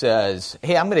Daniel says,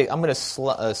 "Hey, I'm gonna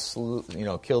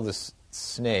kill this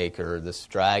snake or this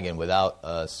dragon without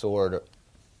a sword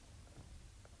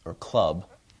or club,"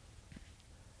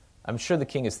 I'm sure the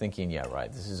king is thinking, "Yeah,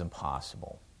 right. This is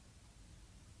impossible."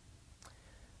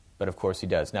 But of course he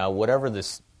does. Now, whatever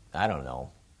this, I don't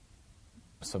know,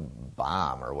 some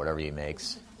bomb or whatever he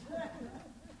makes. I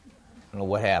don't know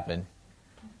what happened.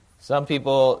 Some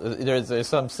people, there's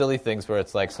some silly things where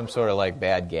it's like some sort of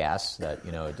bad gas that,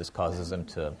 it just causes them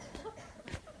to,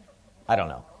 I don't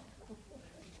know.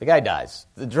 The guy dies.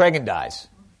 The dragon dies.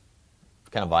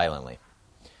 Kind of violently.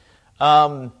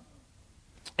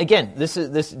 Again,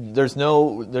 there's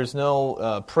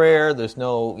no prayer, there's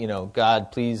no,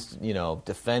 God, please,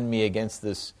 defend me against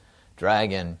this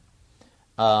dragon.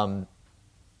 Again,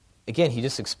 he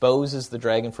just exposes the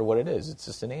dragon for what it is. It's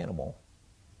just an animal.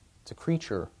 It's a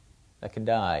creature that can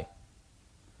die.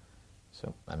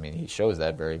 So, he shows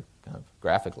that very kind of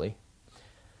graphically.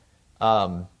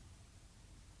 Now,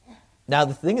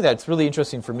 the thing that's really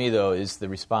interesting for me, though, is the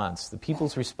response, the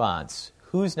people's response.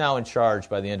 Who's now in charge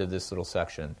by the end of this little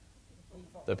section?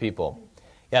 The people.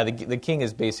 Yeah, the king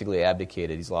has basically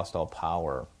abdicated. He's lost all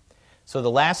power. So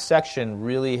the last section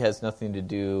really has nothing to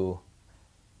do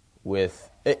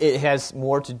with... It has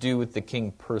more to do with the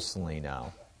king personally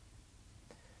now.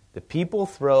 The people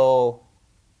throw...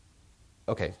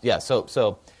 Okay, yeah,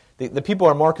 so the people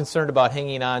are more concerned about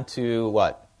hanging on to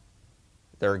what?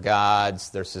 Their gods,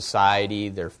 their society,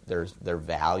 their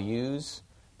values.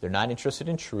 They're not interested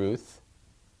in truth.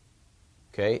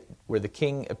 Okay, where the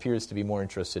king appears to be more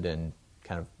interested in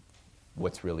kind of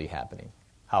what's really happening.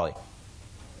 Holly.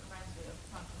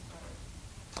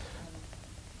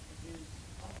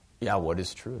 Yeah, what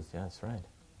is truth? Yeah, that's right.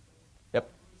 Yep.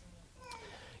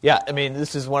 Yeah, I mean,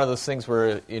 this is one of those things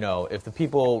where, if the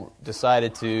people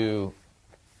decided to,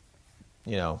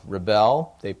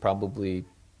 rebel, they probably,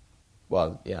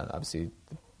 obviously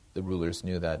the rulers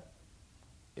knew that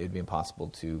it would be impossible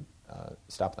to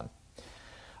stop them.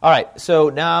 All right, so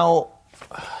now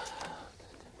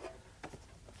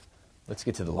let's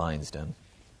get to the lion's den.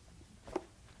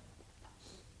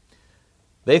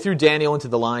 They threw Daniel into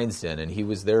the lion's den, and he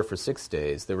was there for 6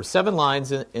 days. There were 7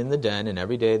 lions in the den, and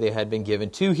every day they had been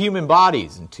given 2 human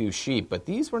bodies and 2 sheep, but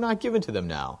these were not given to them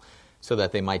now, so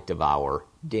that they might devour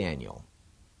Daniel.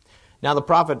 Now the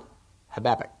prophet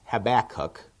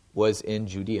Habakkuk was in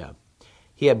Judea.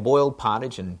 He had boiled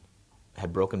pottage and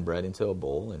had broken bread into a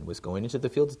bowl and was going into the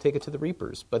field to take it to the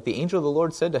reapers. But the angel of the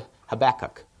Lord said to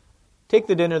Habakkuk, "Take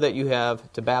the dinner that you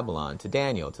have to Babylon, to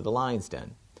Daniel, to the lion's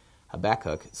den."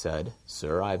 Habakkuk said,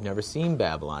 "Sir, I have never seen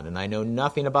Babylon, and I know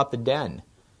nothing about the den."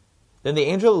 Then the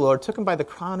angel of the Lord took him by the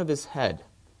crown of his head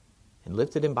and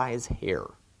lifted him by his hair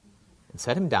and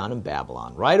set him down in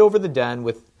Babylon, right over the den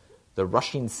with the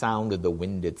rushing sound of the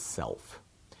wind itself.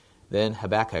 Then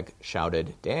Habakkuk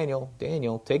shouted, "Daniel,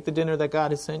 Daniel, take the dinner that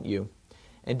God has sent you."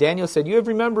 And Daniel said, "You have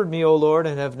remembered me, O Lord,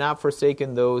 and have not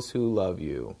forsaken those who love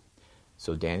you."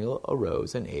 So Daniel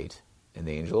arose and ate, and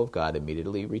the angel of God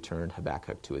immediately returned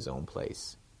Habakkuk to his own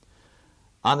place.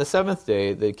 On the 7th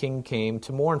day, the king came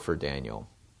to mourn for Daniel.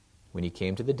 When he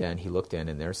came to the den, he looked in,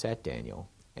 and there sat Daniel.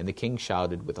 And the king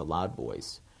shouted with a loud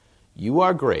voice, "You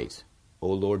are great, O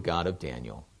Lord God of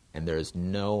Daniel, and there is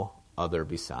no other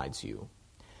besides you."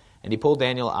 And he pulled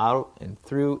Daniel out and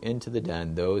threw into the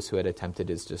den those who had attempted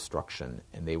his destruction,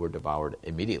 and they were devoured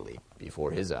immediately before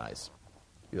his eyes.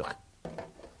 Ugh.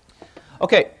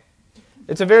 Okay,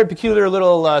 it's a very peculiar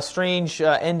little strange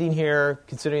ending here,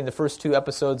 considering the first 2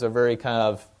 episodes are very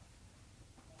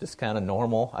just kind of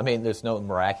normal. I mean, there's no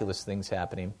miraculous things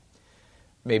happening.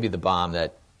 Maybe the bomb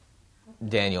that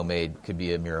Daniel made could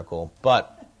be a miracle.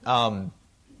 But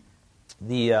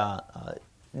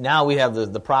now we have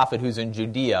the prophet who's in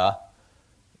Judea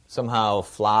somehow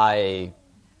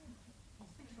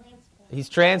he's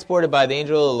transported by the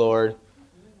angel of the Lord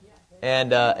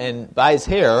and by his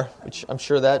hair, which I'm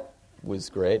sure that was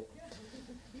great,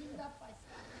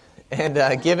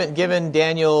 and given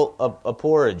Daniel a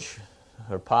porridge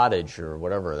or pottage or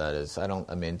whatever that is. I don't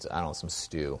know, some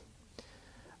stew.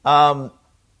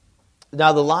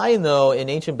 Now, the lion, though, in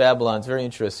ancient Babylon is very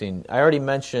interesting. I already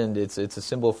mentioned it's a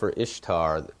symbol for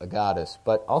Ishtar, a goddess,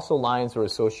 but also lions were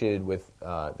associated with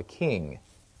the king.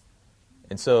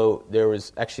 And so there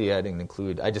was, actually, I didn't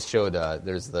include, I just showed,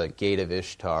 there's the gate of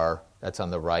Ishtar, that's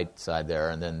on the right side there,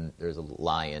 and then there's a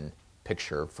lion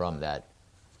picture from that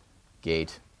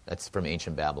gate. That's from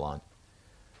ancient Babylon.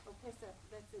 Okay, so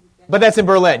that's in But that's in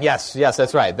Berlin, yes,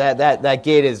 that's right. That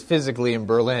gate is physically in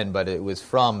Berlin, but it was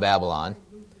from Babylon.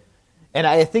 And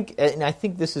I think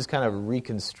this is kind of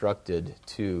reconstructed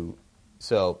too.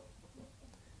 So,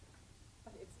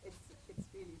 it's really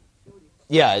beautiful.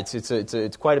 yeah,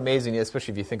 it's quite amazing,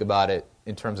 especially if you think about it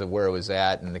in terms of where it was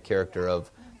at and the character of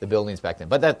the buildings back then.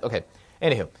 But okay.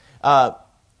 Anywho,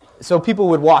 so people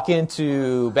would walk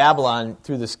into Babylon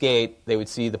through this gate. They would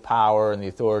see the power and the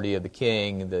authority of the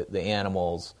king, the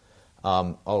animals,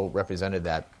 all represented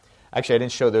that. Actually, I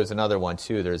didn't show. There's another one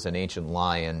too. There's an ancient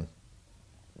lion.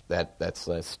 That's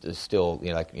still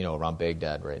around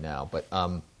Baghdad right now. But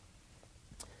what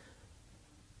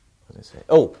did I say?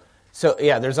 Oh, so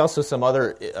yeah, there's also some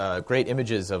other great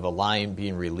images of a lion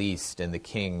being released and the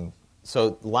king.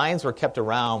 So lions were kept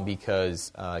around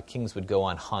because kings would go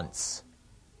on hunts,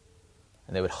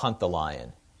 and they would hunt the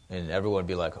lion, and everyone would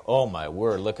be like, "Oh my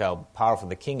word! Look how powerful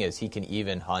the king is! He can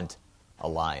even hunt a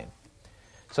lion."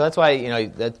 So that's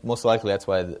why most likely that's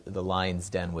why the lion's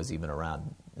den was even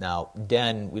around. Now,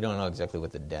 den, we don't know exactly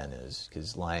what the den is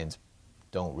because lions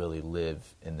don't really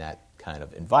live in that kind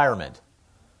of environment.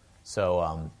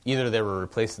 So either they were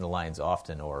replacing the lions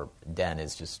often or den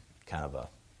is just kind of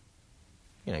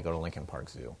you go to Lincoln Park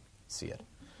Zoo, see it.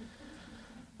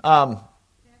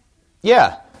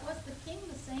 Yeah. Was the king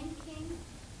the same king?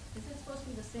 Is it supposed to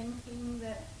be the same king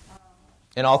that...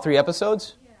 In all 3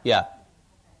 episodes? Yeah.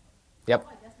 Yep. Oh,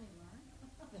 I guess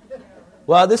we learned.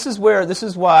 Well,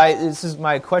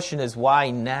 my question is,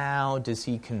 why now does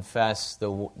he confess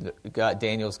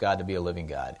Daniel's God to be a living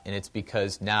God? And it's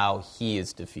because now he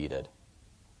is defeated.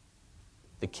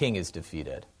 The king is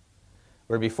defeated.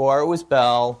 Where before it was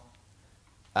Bel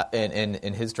and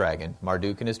his dragon,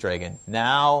 Marduk and his dragon,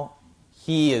 now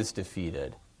he is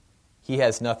defeated. He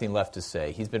has nothing left to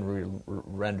say. He's been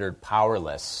rendered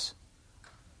powerless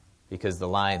because the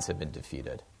lions have been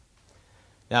defeated.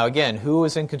 Now again, who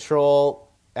was in control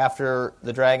after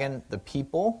the dragon? The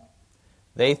people.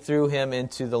 They threw him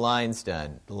into the lion's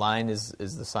den. The lion is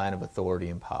the sign of authority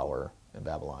and power in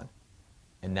Babylon.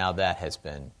 And now that has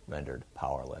been rendered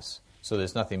powerless. So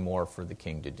there's nothing more for the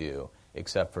king to do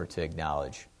except for to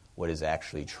acknowledge what is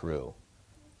actually true.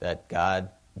 That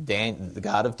the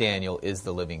God of Daniel is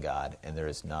the living God, and there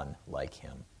is none like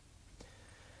him.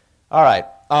 All right.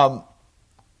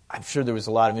 I'm sure there was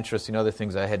a lot of interesting other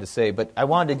things I had to say, but I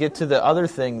wanted to get to the other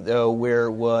thing, though, where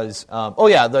was,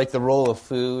 like the role of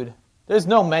food. There's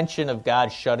no mention of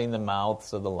God shutting the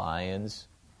mouths of the lions.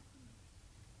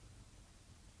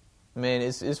 I mean,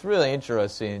 it's really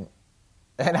interesting.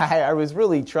 And I was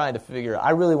really trying to figure, I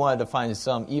really wanted to find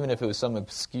even if it was some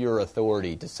obscure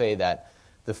authority, to say that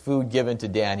the food given to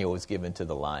Daniel was given to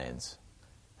the lions.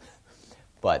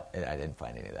 But I didn't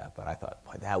find any of that. But I thought,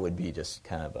 boy, that would be just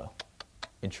kind of a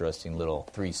interesting little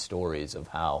 3 stories of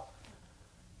how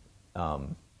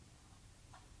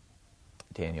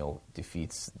Daniel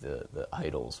defeats the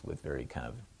idols with very kind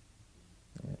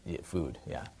of food,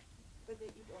 yeah. But they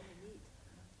eat only meat.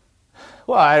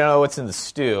 Well, I don't know what's in the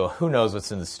stew. Who knows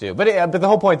what's in the stew? But the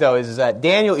whole point, though, is that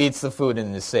Daniel eats the food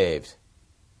and is saved.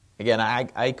 Again,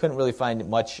 I couldn't really find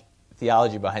much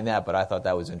theology behind that, but I thought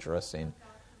that was interesting.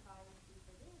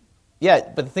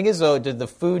 Yeah, but the thing is, though, did the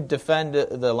food defend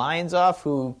the lions off,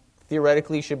 who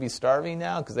theoretically should be starving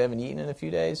now because they haven't eaten in a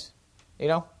few days? You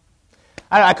know?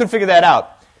 I couldn't figure that out.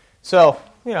 So,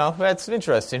 that's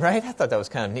interesting, right? I thought that was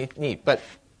kind of neat. But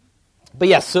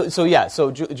yes,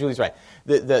 so Julie's right.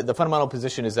 The fundamental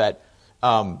position is that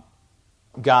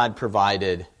God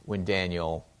provided when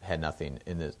Daniel had nothing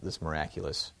in this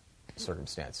miraculous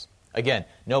circumstance. Again,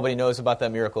 nobody knows about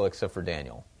that miracle except for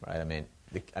Daniel, right? I mean,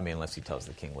 unless he tells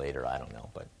the king later, I don't know.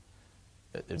 But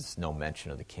there's no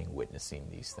mention of the king witnessing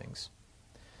these things.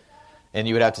 And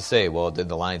you would have to say, well, did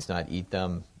the lions not eat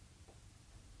them?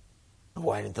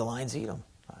 Why did the lions eat them?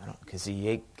 I don't, because he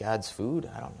ate God's food?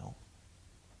 I don't know.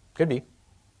 Could be.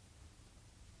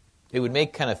 It would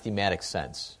make kind of thematic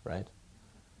sense, right?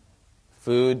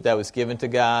 Food that was given to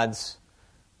gods,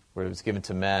 where it was given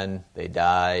to men, they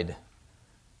died.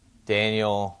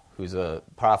 Daniel, who's a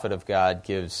prophet of God,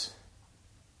 gives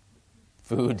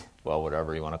food, well,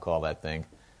 whatever you want to call that thing,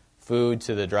 food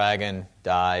to the dragon,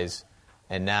 dies,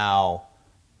 and now,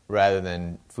 rather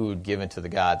than food given to the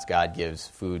gods, God gives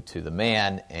food to the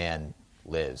man and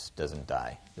lives, doesn't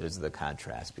die. There's the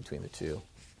contrast between the two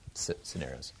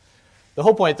scenarios. The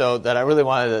whole point, though, that I really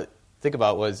wanted to think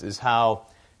about is how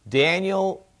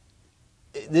Daniel,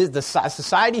 the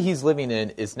society he's living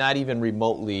in is not even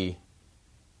remotely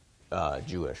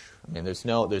Jewish. I mean, there's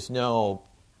no.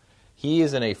 He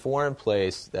is in a foreign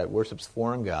place that worships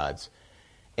foreign gods.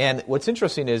 And what's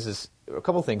interesting is a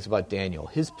couple things about Daniel.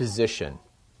 His position.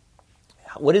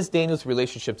 What is Daniel's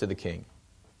relationship to the king?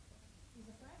 He's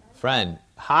a Friend.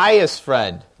 Highest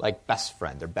friend. Like best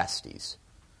friend. They're besties.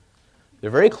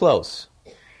 They're very close.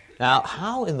 Now,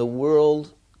 how in the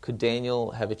world could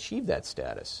Daniel have achieved that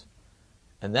status?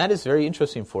 And that is very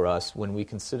interesting for us when we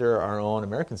consider our own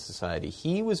American society.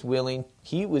 He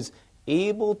was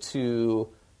able to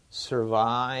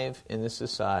survive in this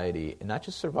society, and not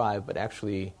just survive, but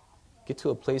actually get to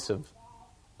a place of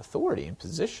authority and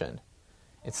position,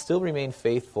 and still remain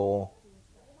faithful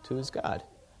to his God.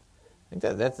 I think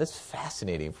that's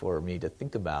fascinating for me to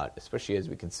think about, especially as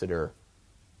we consider,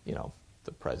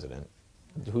 the president,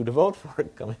 who to vote for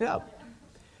coming up,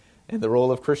 and the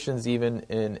role of Christians even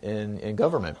in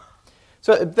government.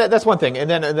 So that's one thing,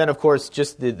 and then of course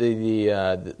just the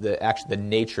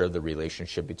nature of the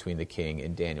relationship between the king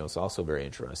and Daniel is also very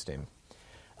interesting.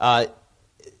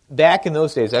 Back in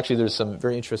those days, actually, there's some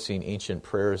very interesting ancient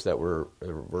prayers that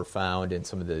were found in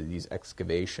some of these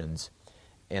excavations,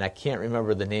 and I can't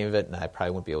remember the name of it, and I probably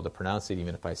wouldn't be able to pronounce it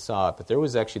even if I saw it. But there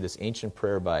was actually this ancient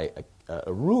prayer by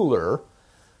a ruler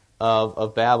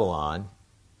of Babylon,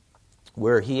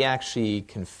 where he actually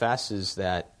confesses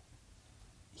that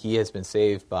he has been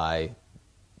saved by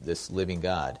this living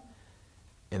God.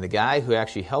 And the guy who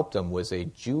actually helped him was a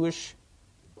Jewish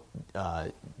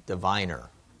diviner,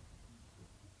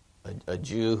 a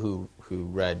Jew who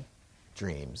read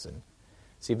dreams. And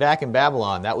see, back in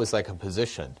Babylon, that was like a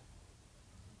position.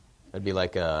 It'd be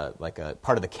like a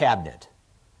part of the cabinet.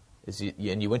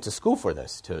 And you went to school for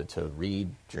this, to read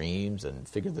dreams and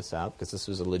figure this out, because this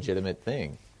was a legitimate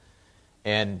thing.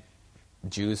 And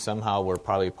Jews somehow were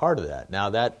probably part of that. Now,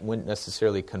 that wouldn't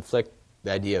necessarily conflict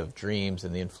the idea of dreams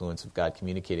and the influence of God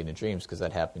communicating in dreams, because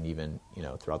that happened even,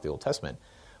 throughout the Old Testament.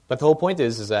 But the whole point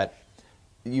is that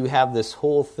you have this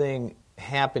whole thing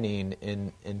happening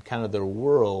in kind of their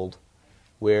world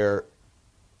where,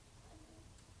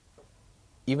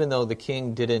 even though the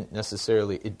king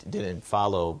didn't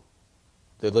follow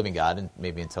the living God, and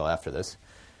maybe until after this,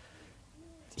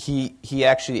 he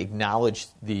actually acknowledged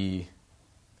the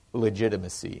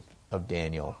legitimacy of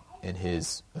Daniel and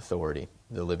his authority,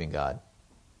 the living God.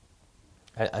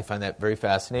 I find that very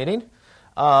fascinating.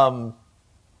 And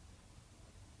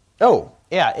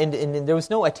there was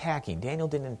no attacking. Daniel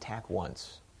didn't attack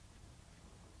once.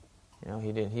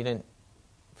 He didn't.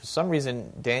 For some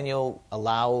reason, Daniel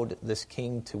allowed this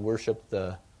king to worship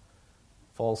the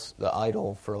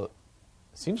idol for,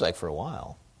 seems like, for a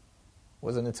while. It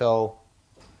wasn't until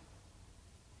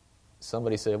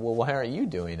somebody said, "Well, why aren't you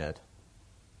doing it?"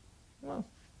 Well,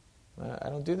 I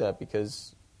don't do that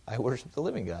because I worship the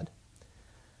living God.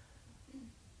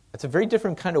 It's a very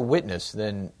different kind of witness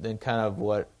than kind of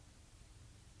what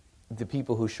the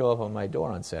people who show up on my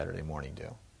door on Saturday morning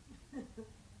do.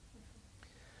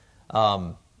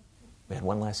 We had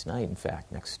one last night, in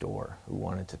fact, next door, who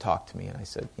wanted to talk to me, and I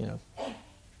said, no,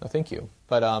 thank you.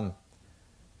 But I'm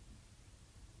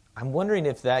wondering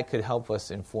if that could help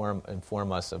us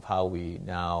inform us of how we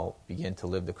now begin to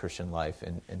live the Christian life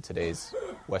in today's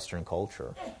Western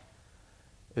culture.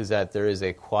 Is that there is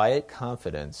a quiet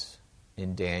confidence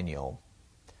in Daniel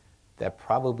that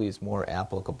probably is more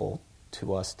applicable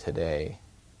to us today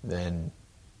than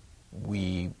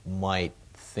we might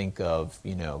think of,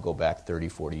 go back 30,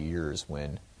 40 years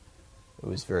when it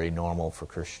was very normal for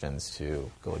Christians to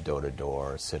go door to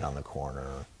door, sit on the corner,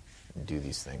 and do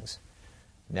these things.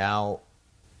 Now,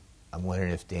 I'm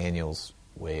wondering if Daniel's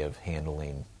way of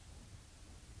handling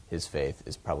his faith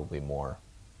is probably more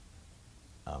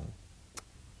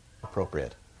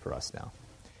appropriate for us now,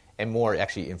 and more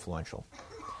actually influential.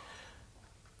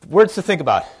 Words to think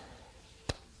about.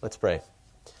 Let's pray.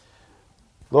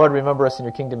 Lord, remember us in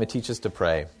your kingdom and teach us to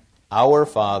pray. Our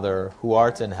Father, who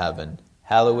art in heaven,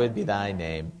 hallowed be thy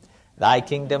name. Thy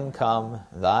kingdom come,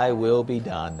 thy will be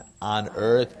done, on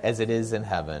earth as it is in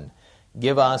heaven.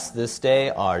 Give us this day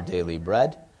our daily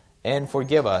bread, and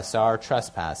forgive us our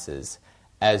trespasses,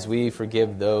 as we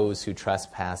forgive those who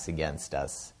trespass against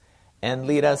us. And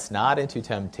lead us not into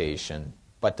temptation,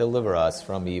 but deliver us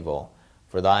from evil.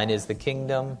 For thine is the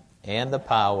kingdom, and the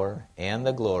power, and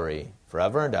the glory,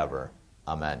 forever and ever.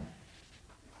 Amen.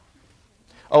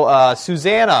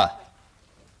 Susanna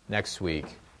next week.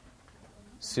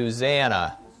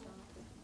 Susanna.